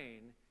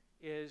brain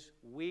is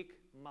weak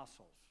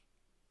muscles.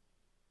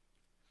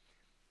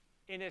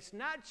 And it's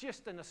not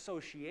just an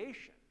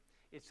association.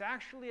 It's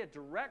actually a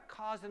direct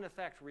cause and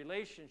effect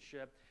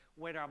relationship.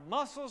 When our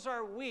muscles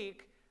are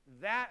weak,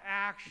 that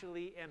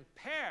actually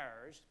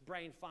impairs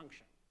brain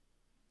function.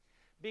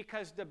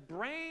 Because the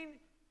brain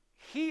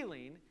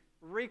healing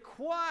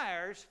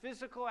requires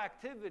physical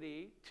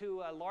activity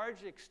to a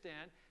large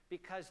extent,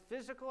 because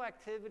physical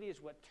activity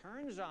is what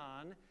turns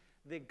on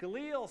the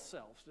glial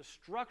cells, the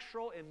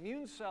structural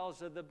immune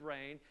cells of the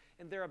brain,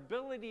 and their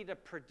ability to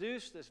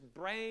produce this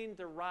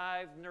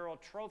brain-derived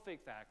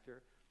neurotrophic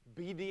factor,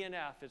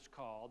 BDNF it's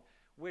called,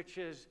 which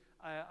is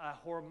a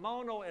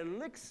hormonal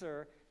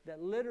elixir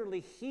that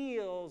literally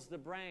heals the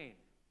brain.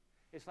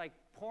 It's like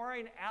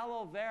pouring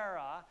aloe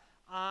vera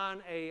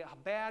on a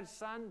bad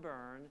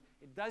sunburn.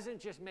 It doesn't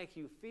just make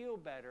you feel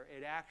better,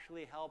 it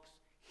actually helps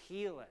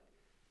heal it.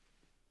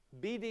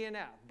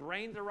 BDNF,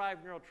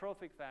 brain-derived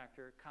neurotrophic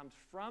factor, comes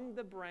from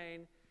the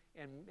brain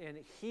and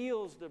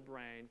heals the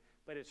brain,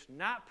 but it's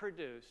not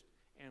produced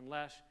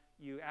unless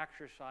you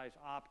exercise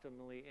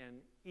optimally and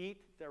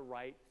eat the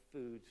right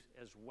foods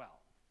as well.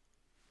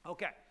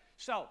 Okay,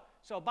 so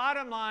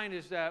bottom line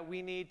is that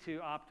we need to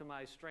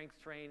optimize strength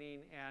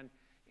training,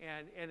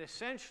 and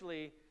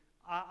essentially,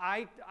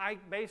 I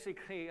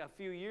basically, a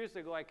few years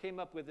ago, I came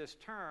up with this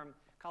term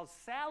called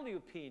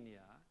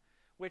salupenia,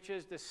 which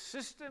is the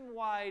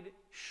system-wide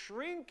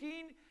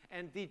shrinking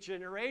and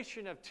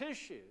degeneration of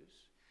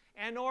tissues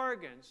and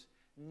organs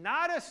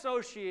not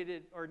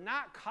associated or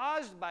not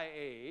caused by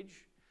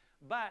age,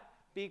 but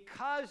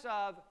because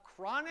of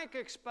chronic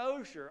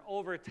exposure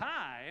over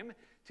time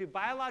to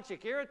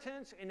biologic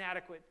irritants,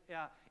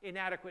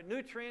 inadequate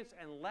nutrients,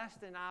 and less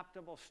than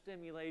optimal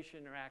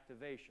stimulation or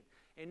activation.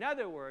 In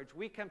other words,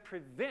 we can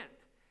prevent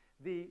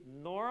the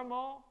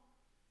normal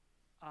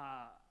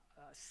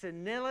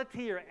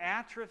senility or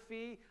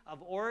atrophy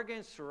of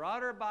organs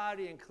throughout our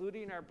body,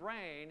 including our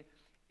brain,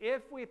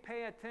 if we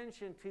pay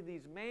attention to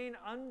these main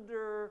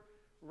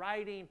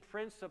underwriting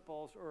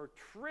principles or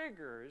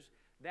triggers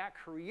that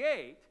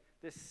create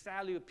this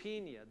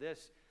salupenia.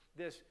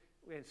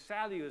 And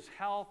salu is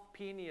health,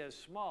 penia is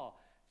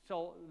small.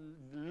 So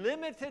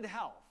limited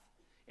health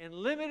and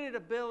limited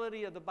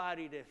ability of the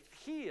body to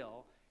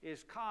heal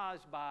is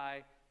caused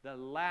by the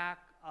lack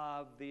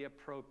of the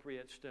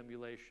appropriate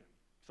stimulation.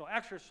 So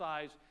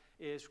exercise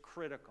is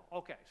critical.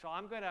 Okay, so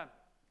I'm going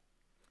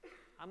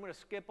to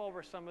skip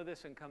over some of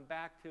this and come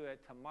back to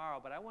it tomorrow,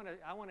 but I want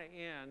to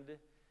end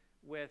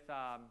with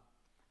a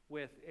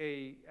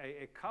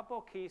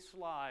couple key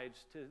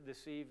slides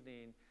this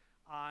evening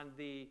on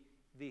the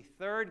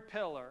third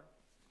pillar,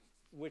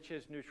 which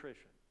is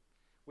nutrition,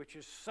 which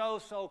is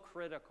so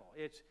critical.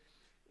 It's,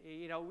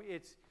 you know,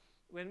 it's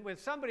when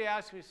somebody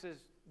asks me,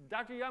 says,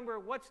 Dr.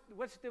 Youngberg,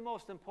 what's the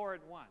most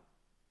important one?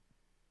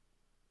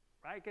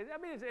 Right? 'Cause, I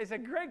mean, it's a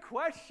great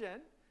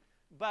question,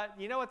 but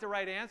you know what the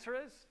right answer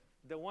is?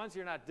 The ones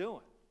you're not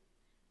doing.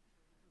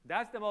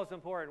 That's the most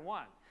important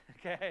one.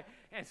 Okay?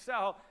 And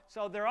so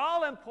they're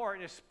all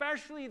important,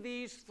 especially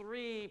these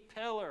three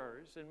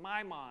pillars, in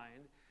my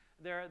mind.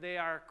 They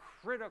are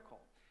critical.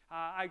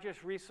 I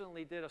just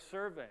recently did a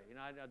survey. You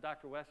know,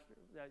 Dr.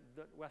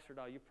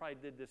 Westerdahl, you probably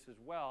did this as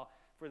well,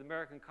 for the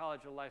American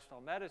College of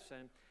Lifestyle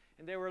Medicine.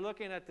 And they were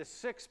looking at the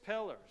 6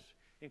 pillars,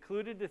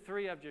 included the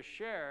 3 I've just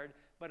shared,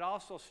 but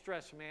also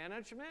stress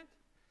management,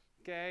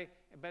 okay?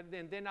 But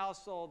then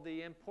also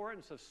the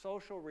importance of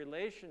social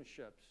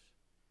relationships,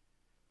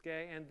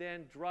 okay? And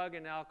then drug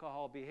and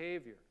alcohol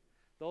behavior.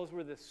 Those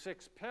were the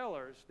 6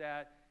 pillars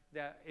that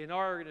in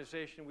our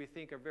organization we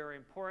think are very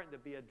important to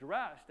be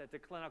addressed at the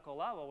clinical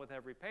level with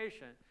every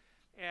patient.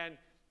 And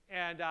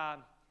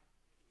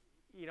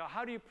you know,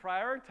 how do you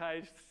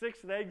prioritize 6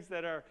 things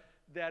that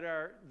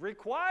are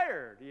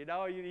required? You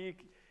know,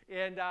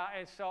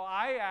 and so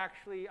I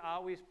actually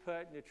always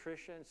put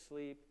nutrition,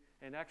 sleep,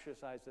 and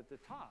exercise at the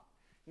top.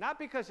 Not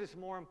because it's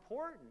more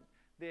important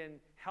than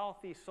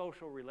healthy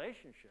social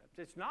relationships.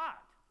 It's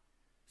not.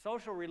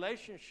 Social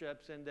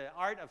relationships and the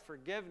art of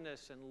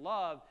forgiveness and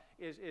love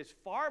is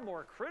far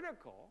more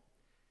critical.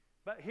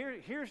 But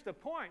here's the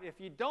point. If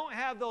you don't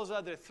have those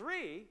other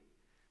 3,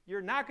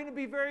 you're not going to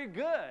be very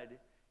good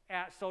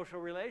at social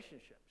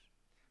relationships,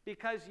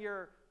 because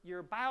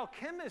your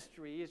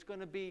biochemistry is going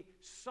to be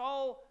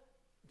so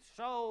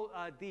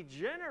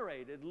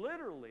degenerated,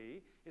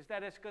 literally, is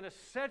that it's going to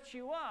set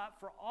you up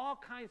for all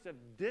kinds of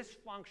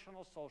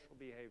dysfunctional social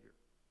behavior.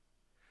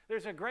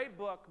 There's a great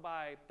book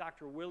by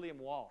Dr. William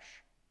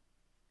Walsh,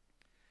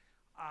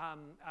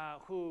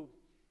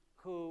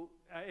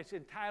 it's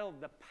entitled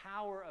The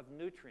Power of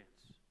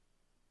Nutrients.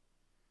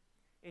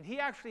 And he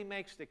actually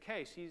makes the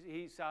case.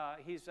 He's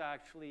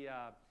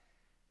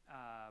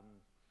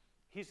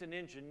an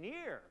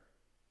engineer.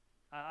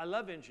 I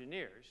love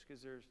engineers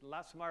because they're a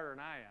lot smarter than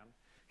I am.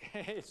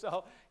 Okay,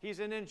 so he's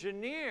an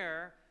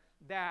engineer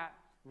that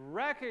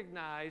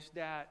recognized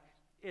that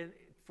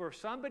for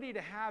somebody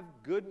to have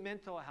good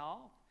mental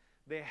health,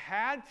 they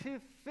had to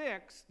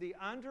fix the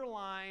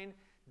underlying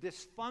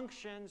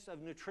dysfunctions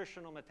of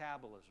nutritional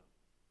metabolism.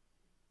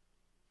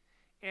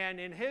 And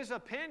in his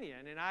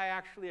opinion, and I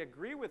actually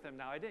agree with him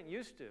now, I didn't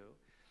used to,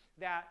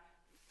 that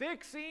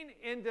fixing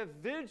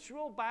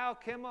individual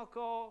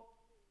biochemical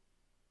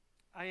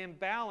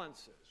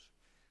imbalances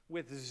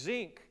with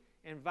zinc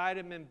and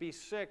vitamin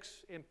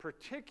B6 in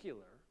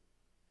particular,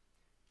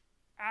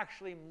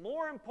 actually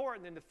more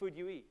important than the food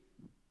you eat.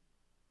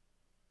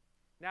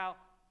 Now,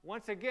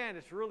 once again,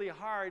 it's really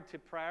hard to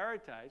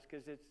prioritize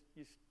because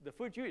the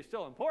food you eat is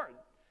still important.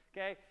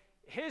 Okay?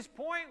 His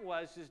point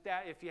is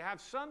that if you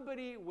have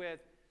somebody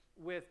with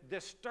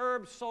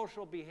disturbed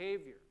social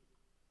behavior,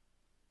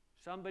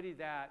 somebody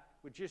that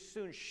would just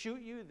soon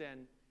shoot you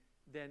than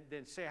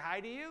say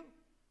hi to you,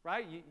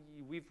 right?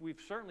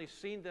 We've certainly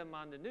seen them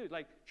on the news,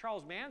 like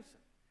Charles Manson.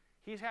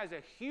 He has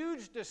a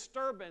huge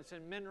disturbance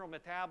in mineral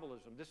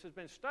metabolism. This has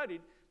been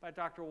studied by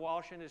Dr.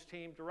 Walsh and his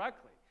team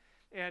directly.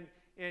 And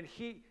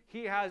he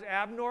has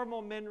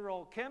abnormal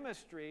mineral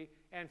chemistry,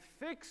 and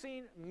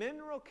fixing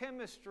mineral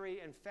chemistry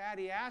and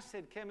fatty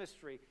acid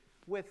chemistry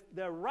with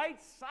the right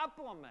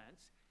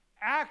supplements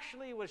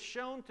actually was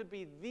shown to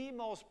be the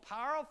most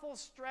powerful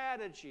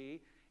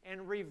strategy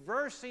in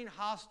reversing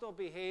hostile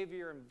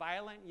behavior in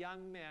violent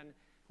young men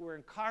who were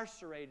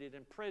incarcerated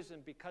in prison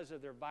because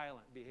of their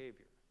violent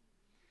behavior.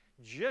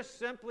 Just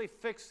simply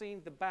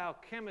fixing the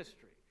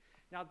biochemistry.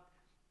 Now,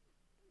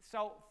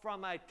 so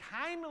from a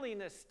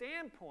timeliness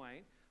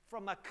standpoint,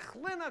 from a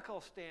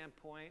clinical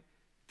standpoint,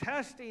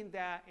 testing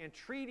that and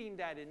treating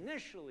that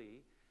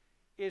initially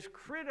is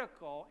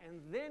critical, and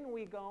then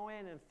we go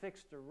in and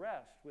fix the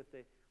rest with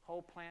the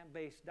whole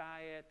plant-based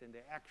diet and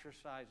the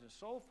exercise and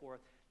so forth.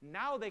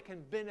 Now they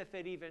can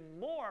benefit even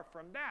more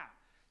from that.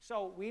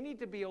 So we need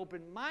to be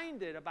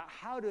open-minded about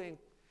how to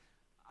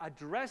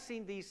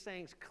addressing these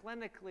things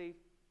clinically,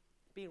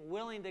 being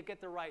willing to get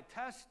the right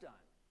tests done.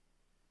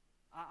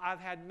 I've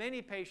had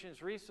many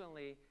patients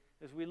recently,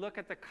 as we look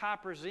at the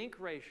copper-zinc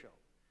ratio,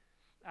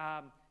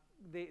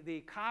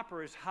 the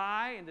copper is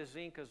high and the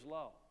zinc is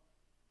low.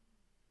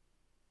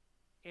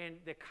 And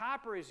the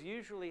copper is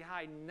usually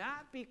high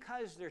not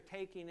because they're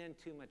taking in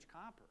too much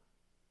copper.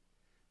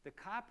 The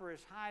copper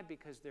is high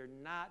because they're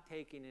not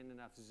taking in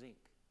enough zinc.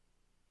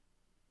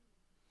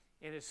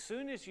 And as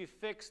soon as you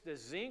fix the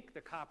zinc,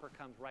 the copper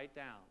comes right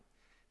down.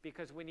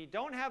 Because when you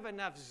don't have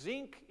enough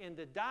zinc in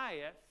the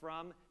diet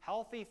from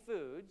healthy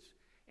foods,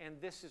 and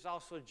this is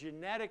also a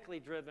genetically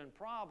driven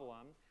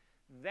problem,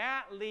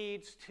 that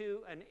leads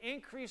to an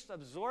increased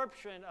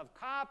absorption of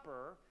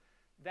copper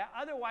that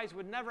otherwise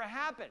would never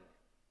happen.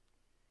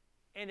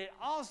 And it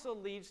also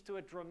leads to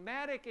a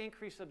dramatic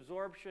increased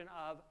absorption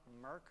of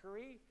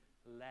mercury,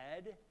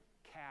 lead,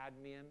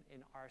 cadmium,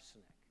 and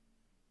arsenic.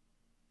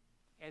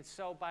 And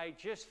so by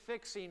just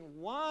fixing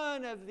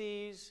one of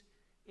these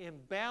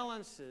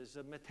imbalances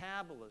of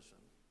metabolism,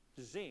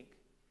 zinc,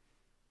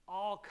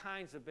 all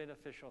kinds of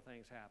beneficial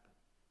things happen.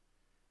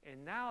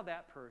 And now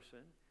that person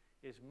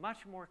is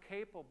much more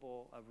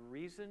capable of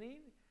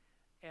reasoning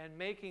and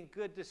making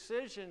good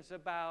decisions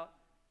about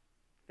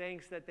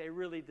things that they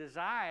really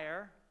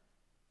desire,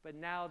 but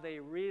now they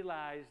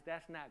realize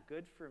that's not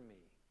good for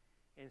me.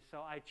 And so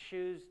I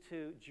choose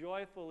to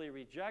joyfully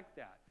reject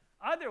that.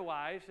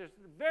 Otherwise, there's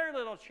very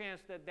little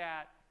chance that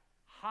that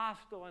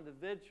hostile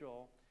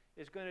individual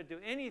is going to do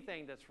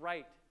anything that's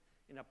right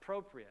and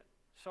appropriate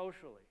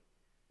socially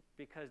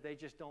because they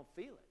just don't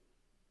feel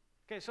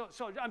it. Okay,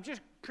 so I'm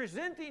just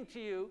presenting to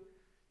you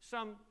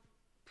some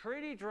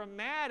pretty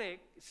dramatic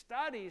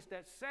studies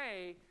that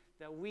say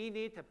that we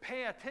need to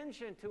pay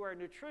attention to our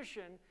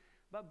nutrition,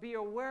 but be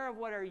aware of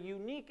what our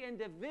unique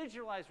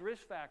individualized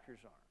risk factors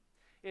are.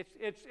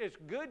 It's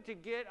good to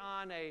get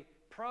on a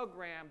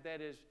program that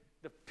is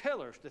the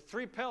pillars, the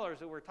 3 pillars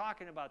that we're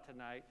talking about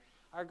tonight,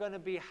 are going to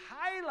be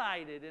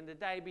highlighted in the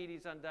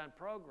Diabetes Undone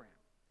program.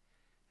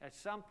 At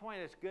some point,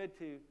 it's good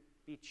to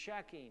be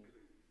checking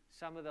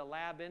some of the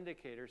lab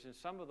indicators, and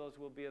some of those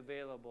will be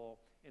available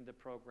in the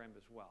program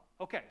as well.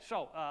 Okay,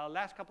 so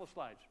last couple of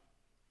slides.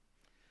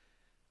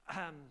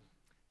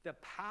 The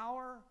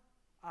power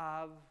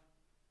of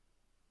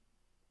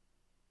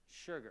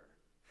sugar.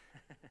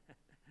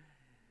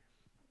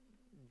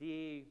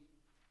 It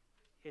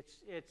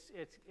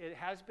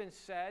has been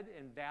said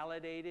and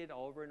validated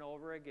over and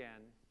over again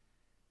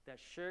that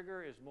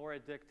sugar is more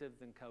addictive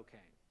than cocaine.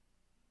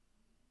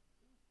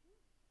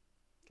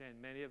 Okay,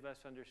 and many of us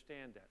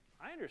understand that.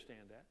 I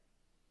understand that.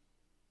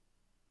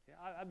 Yeah,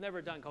 I've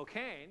never done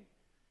cocaine,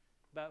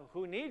 but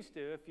who needs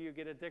to if you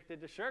get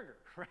addicted to sugar,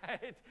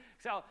 right?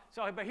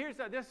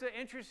 But this is an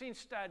interesting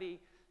study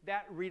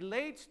that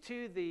relates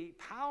to the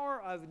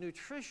power of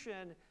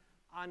nutrition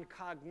on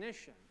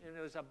cognition. And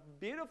it was a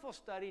beautiful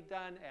study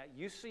done at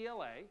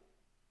UCLA.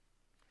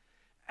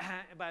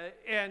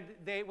 And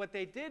what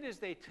they did is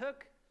they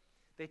took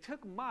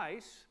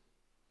mice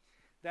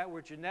that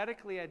were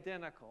genetically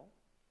identical,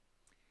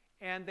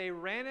 and they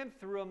ran them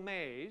through a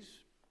maze.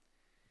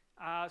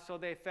 So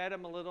they fed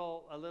them a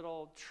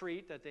little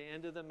treat at the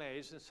end of the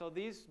maze. And so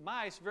these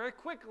mice very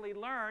quickly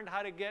learned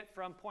how to get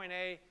from point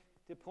A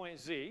to point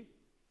Z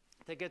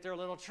to get their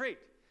little treat.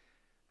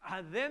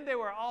 Then they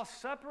were all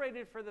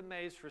separated for the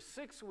maze for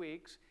 6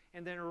 weeks,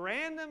 and then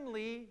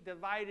randomly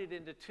divided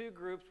into 2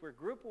 groups, where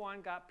group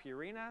 1 got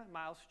Purina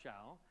mouse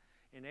chow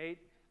and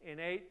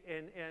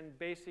and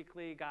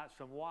basically got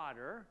some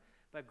water.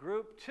 But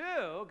group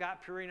 2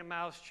 got Purina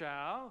mouse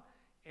chow,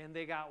 and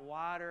they got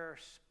water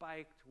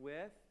spiked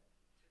with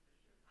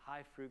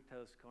high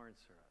fructose corn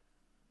syrup.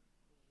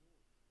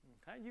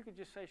 Okay, you could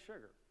just say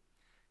sugar.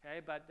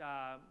 Okay, but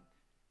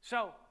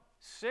so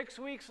 6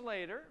 weeks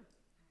later,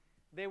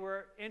 they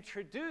were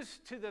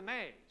introduced to the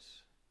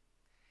maze.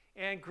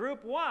 And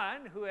group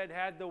 1, who had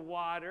had the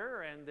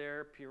water and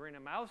their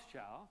Purina mouse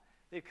chow,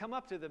 they'd come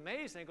up to the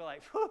maze and they'd go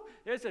like, whew,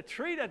 there's a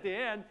treat at the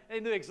end. They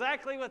knew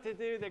exactly what to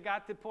do. They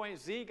got to point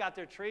Z, got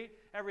their treat.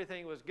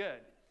 Everything was good.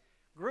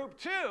 Group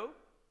 2,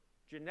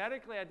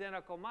 genetically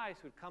identical mice,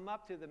 would come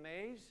up to the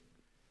maze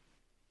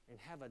and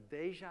have a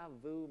deja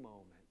vu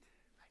moment.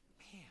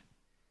 Like, man,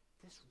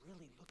 this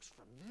really looks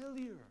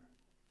familiar.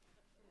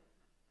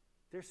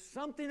 There's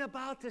something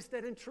about this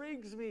that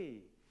intrigues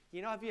me.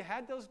 You know, have you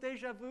had those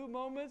deja vu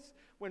moments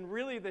when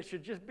really they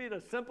should just be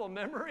a simple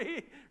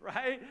memory,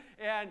 right?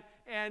 And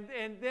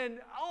then,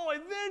 oh,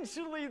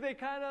 eventually they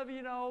kind of,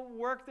 you know,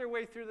 work their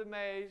way through the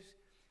maze.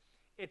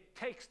 It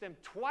takes them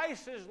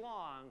twice as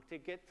long to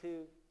get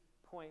to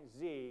point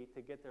Z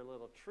to get their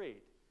little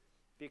treat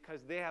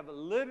because they have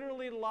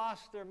literally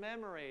lost their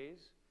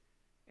memories.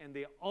 And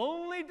the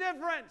only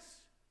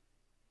difference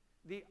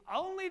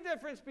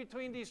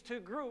between these two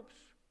groups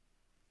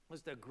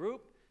was the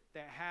group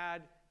that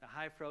had the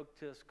high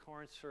fructose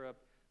corn syrup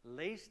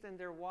laced in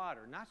their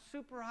water. Not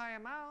super high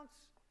amounts,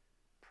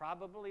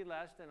 probably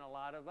less than a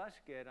lot of us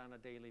get on a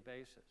daily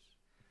basis.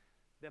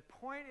 The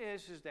point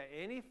is that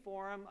any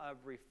form of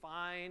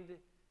refined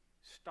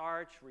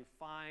starch,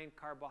 refined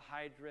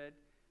carbohydrate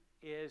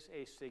is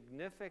a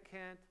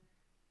significant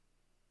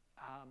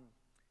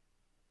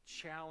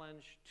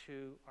challenge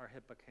to our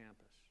hippocampus.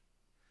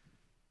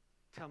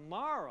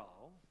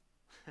 Tomorrow,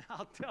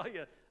 I'll tell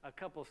you a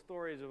couple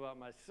stories about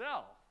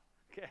myself,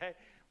 okay,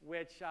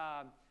 which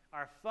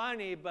are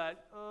funny,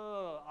 but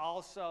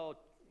also,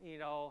 you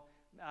know,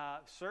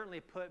 certainly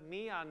put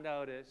me on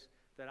notice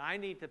that I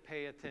need to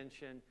pay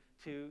attention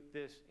to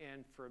this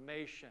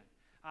information.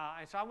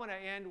 And so I want to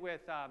end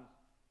with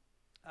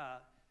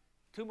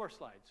 2 more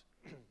slides.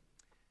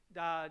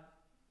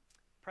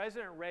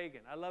 President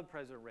Reagan, I love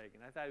President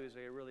Reagan. I thought he was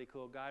a really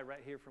cool guy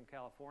right here from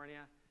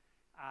California.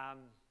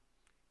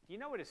 Do you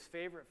know what his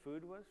favorite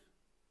food was?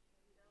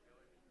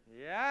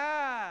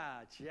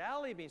 Yeah,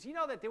 jelly beans. You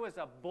know that there was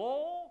a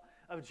bowl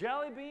of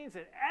jelly beans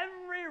in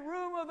every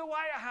room of the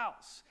White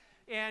House.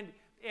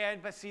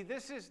 But see,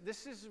 this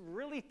is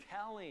really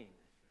telling.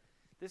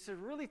 This is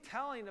really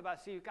telling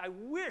about, see, I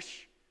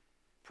wish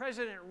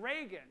President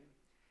Reagan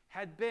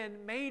had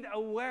been made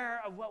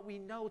aware of what we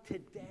know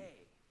today.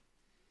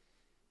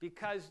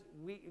 Because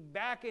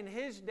back in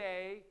his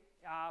day,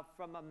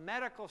 from a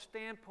medical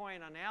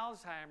standpoint on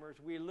Alzheimer's,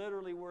 we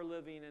literally were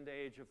living in the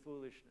age of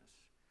foolishness.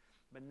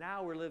 But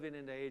now we're living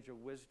in the age of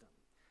wisdom.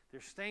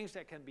 There's things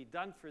that can be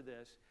done for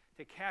this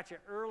to catch it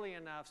early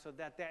enough so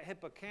that that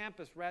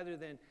hippocampus, rather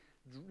than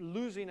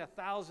losing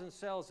 1,000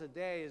 cells a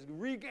day, is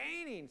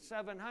regaining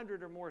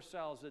 700 or more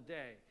cells a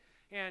day.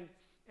 And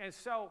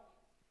so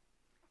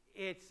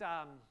it's,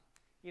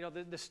 you know,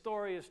 the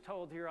story is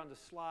told here on the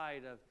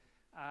slide of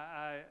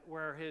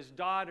where his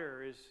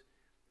daughter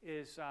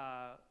is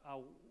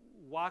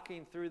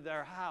walking through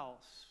their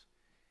house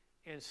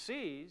and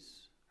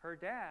sees her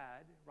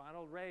dad,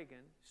 Ronald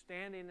Reagan,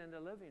 standing in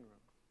the living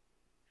room,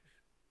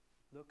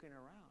 just looking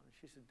around.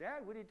 She said,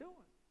 "Dad, what are you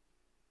doing?"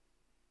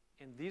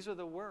 And these are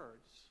the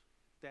words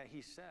that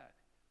he said,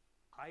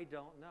 "I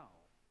don't know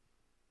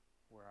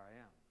where I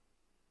am."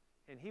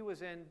 And he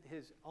was in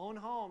his own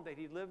home that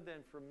he lived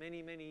in for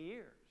many, many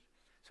years.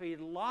 So he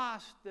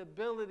lost the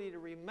ability to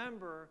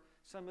remember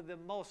some of the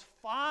most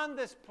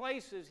fondest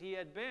places he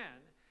had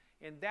been.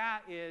 And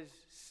that is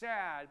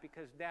sad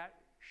because that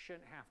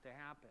shouldn't have to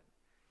happen.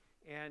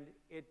 And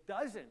it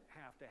doesn't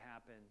have to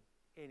happen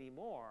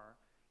anymore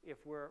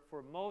if we're,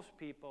 for most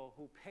people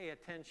who pay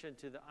attention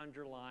to the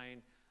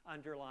underlying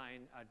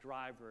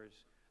drivers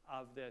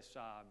of this.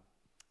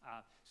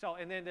 So,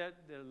 and then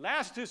the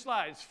last 2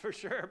 slides for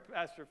sure,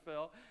 Pastor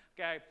Phil.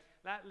 Okay,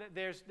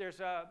 there's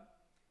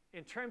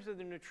in terms of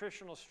the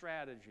nutritional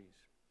strategies,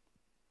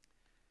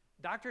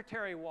 Dr.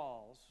 Terry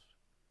Walls,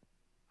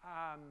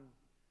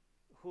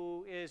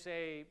 who is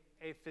a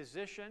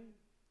physician,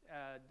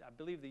 I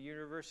believe the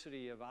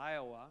University of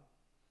Iowa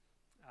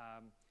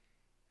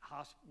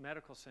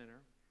Medical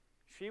Center,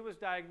 she was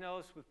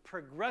diagnosed with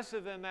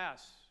progressive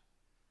MS.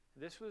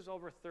 This was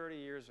over 30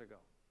 years ago.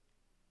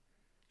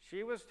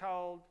 She was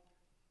told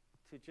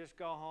to just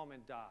go home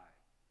and die.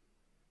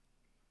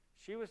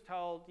 She was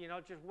told, you know,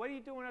 just what are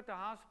you doing at the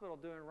hospital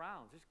doing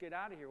rounds? Just get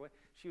out of here.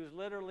 She was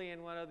literally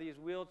in one of these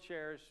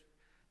wheelchairs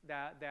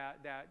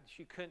that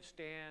she couldn't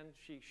stand.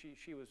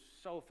 She was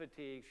so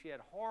fatigued. She had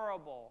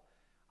horrible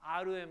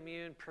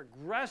autoimmune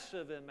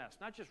progressive MS,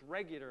 not just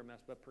regular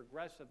MS, but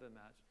progressive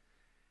MS.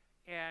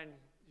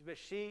 But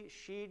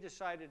she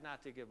decided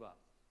not to give up.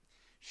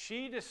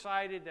 She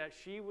decided that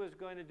she was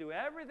going to do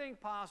everything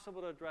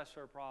possible to address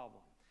her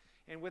problem.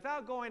 And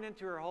without going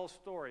into her whole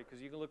story,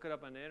 because you can look it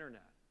up on the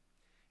internet,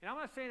 and I'm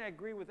not saying I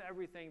agree with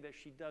everything that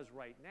she does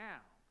right now,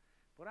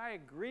 but I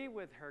agree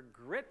with her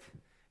grit,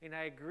 and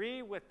I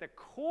agree with the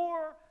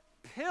core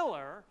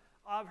pillar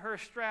of her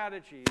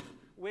strategies,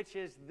 which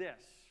is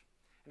this.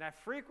 And I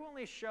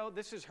frequently show,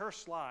 this is her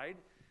slide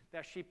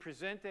that she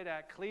presented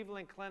at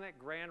Cleveland Clinic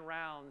Grand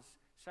Rounds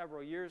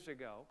several years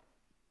ago.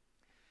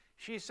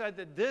 She said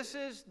that this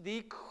is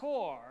the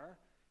core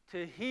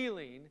to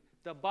healing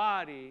the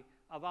body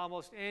of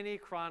almost any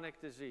chronic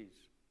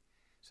disease.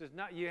 Says,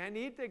 no, you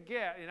need to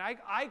get, and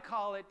I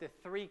call it the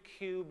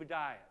 3-cube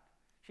diet.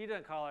 She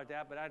doesn't call it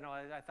that, but I know,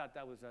 I thought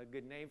that was a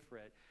good name for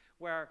it,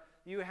 where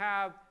you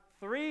have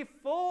 3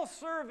 full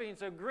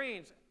servings of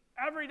greens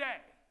every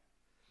day.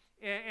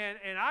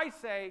 And I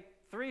say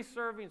 3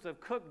 servings of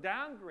cooked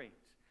down greens.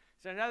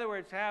 So in other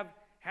words, have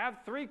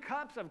 3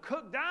 cups of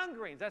cooked down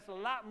greens. That's a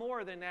lot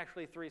more than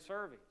actually 3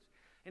 servings.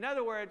 In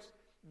other words,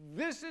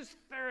 this is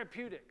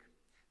therapeutic.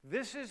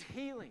 This is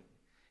healing.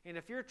 And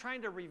if you're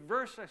trying to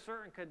reverse a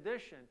certain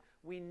condition,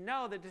 we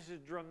know that this is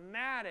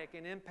dramatic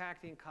in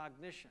impacting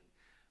cognition.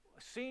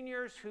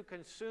 Seniors who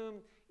consume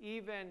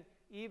even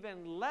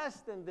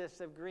less than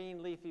this of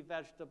green leafy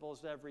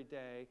vegetables every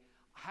day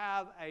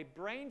have a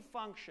brain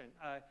function,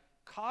 a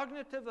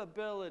cognitive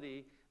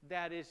ability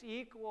that is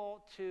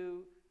equal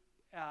to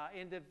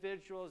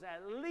individuals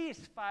at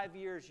least 5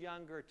 years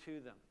younger to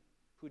them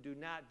who do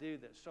not do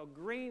this. So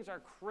greens are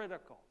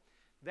critical.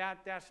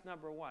 That's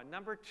number one.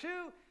 Number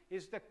 2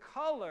 is the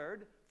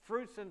colored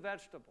fruits and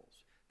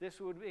vegetables. This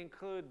would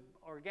include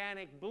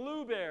organic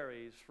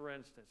blueberries, for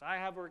instance. I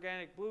have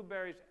organic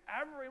blueberries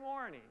every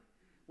morning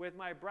with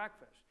my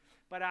breakfast.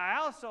 But I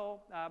also,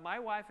 my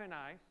wife and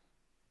I,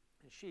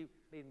 and she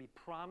made me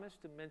promise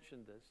to mention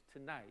this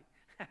tonight.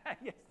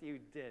 Yes, you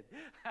did.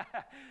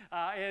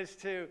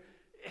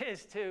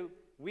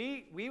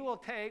 We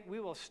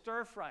will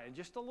stir fry in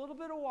just a little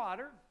bit of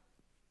water.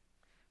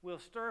 We'll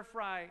stir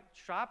fry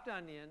chopped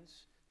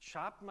onions,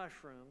 chopped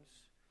mushrooms,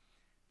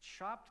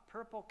 chopped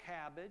purple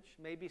cabbage,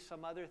 maybe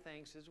some other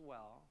things as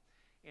well,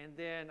 and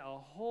then a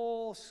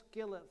whole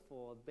skillet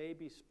full of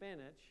baby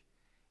spinach,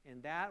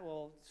 and that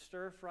will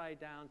stir fry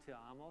down to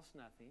almost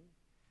nothing,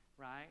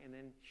 right? And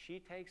then she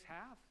takes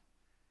half.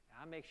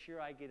 I make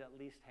sure I get at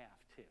least half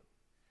too,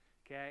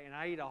 okay? And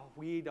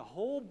we eat a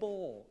whole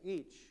bowl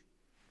each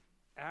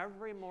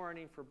every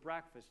morning for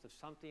breakfast of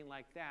something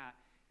like that.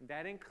 And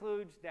that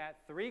includes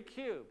that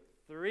 3-cube,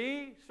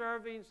 3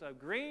 servings of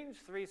greens,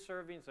 3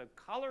 servings of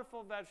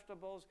colorful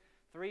vegetables,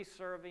 3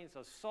 servings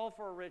of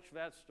sulfur-rich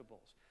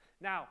vegetables.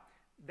 Now,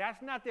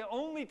 that's not the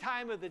only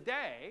time of the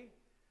day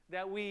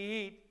that we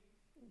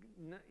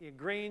eat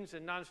greens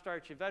and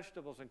non-starchy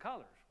vegetables and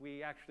colors.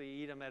 We actually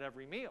eat them at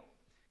every meal,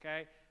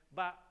 okay?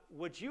 But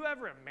would you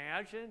ever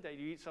imagine that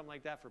you eat something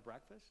like that for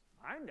breakfast?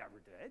 I never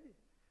did,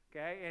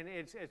 okay? And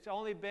it's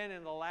only been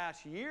in the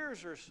last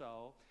years or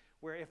so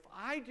where if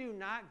I do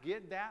not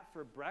get that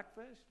for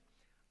breakfast,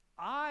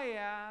 I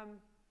am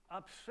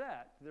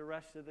upset the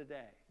rest of the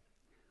day.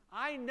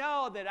 I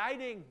know that I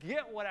didn't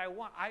get what I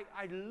want.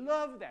 I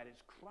love that.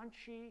 It's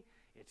crunchy.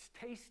 It's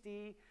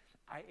tasty.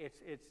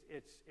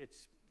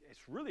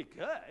 It's really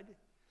good.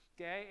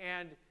 Okay,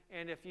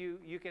 and if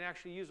you can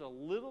actually use a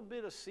little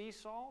bit of sea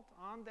salt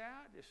on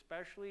that,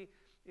 especially,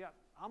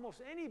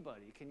 almost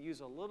anybody can use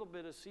a little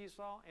bit of sea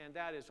salt, and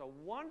that is a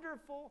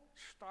wonderful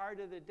start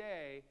of the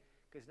day,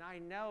 because I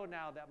know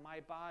now that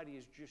my body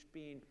is just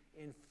being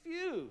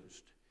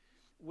infused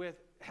with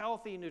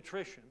healthy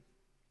nutrition,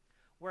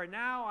 where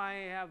now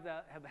I have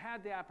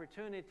had the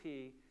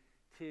opportunity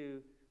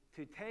to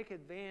take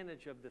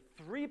advantage of the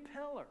 3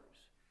 pillars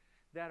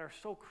that are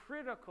so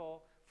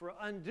critical for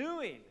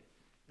undoing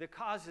the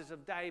causes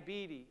of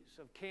diabetes,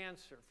 of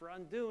cancer, for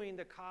undoing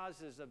the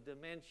causes of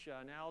dementia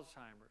and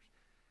Alzheimer's.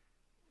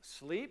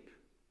 Sleep,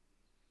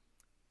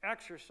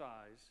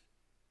 exercise,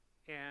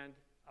 and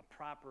a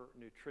proper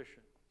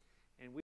nutrition.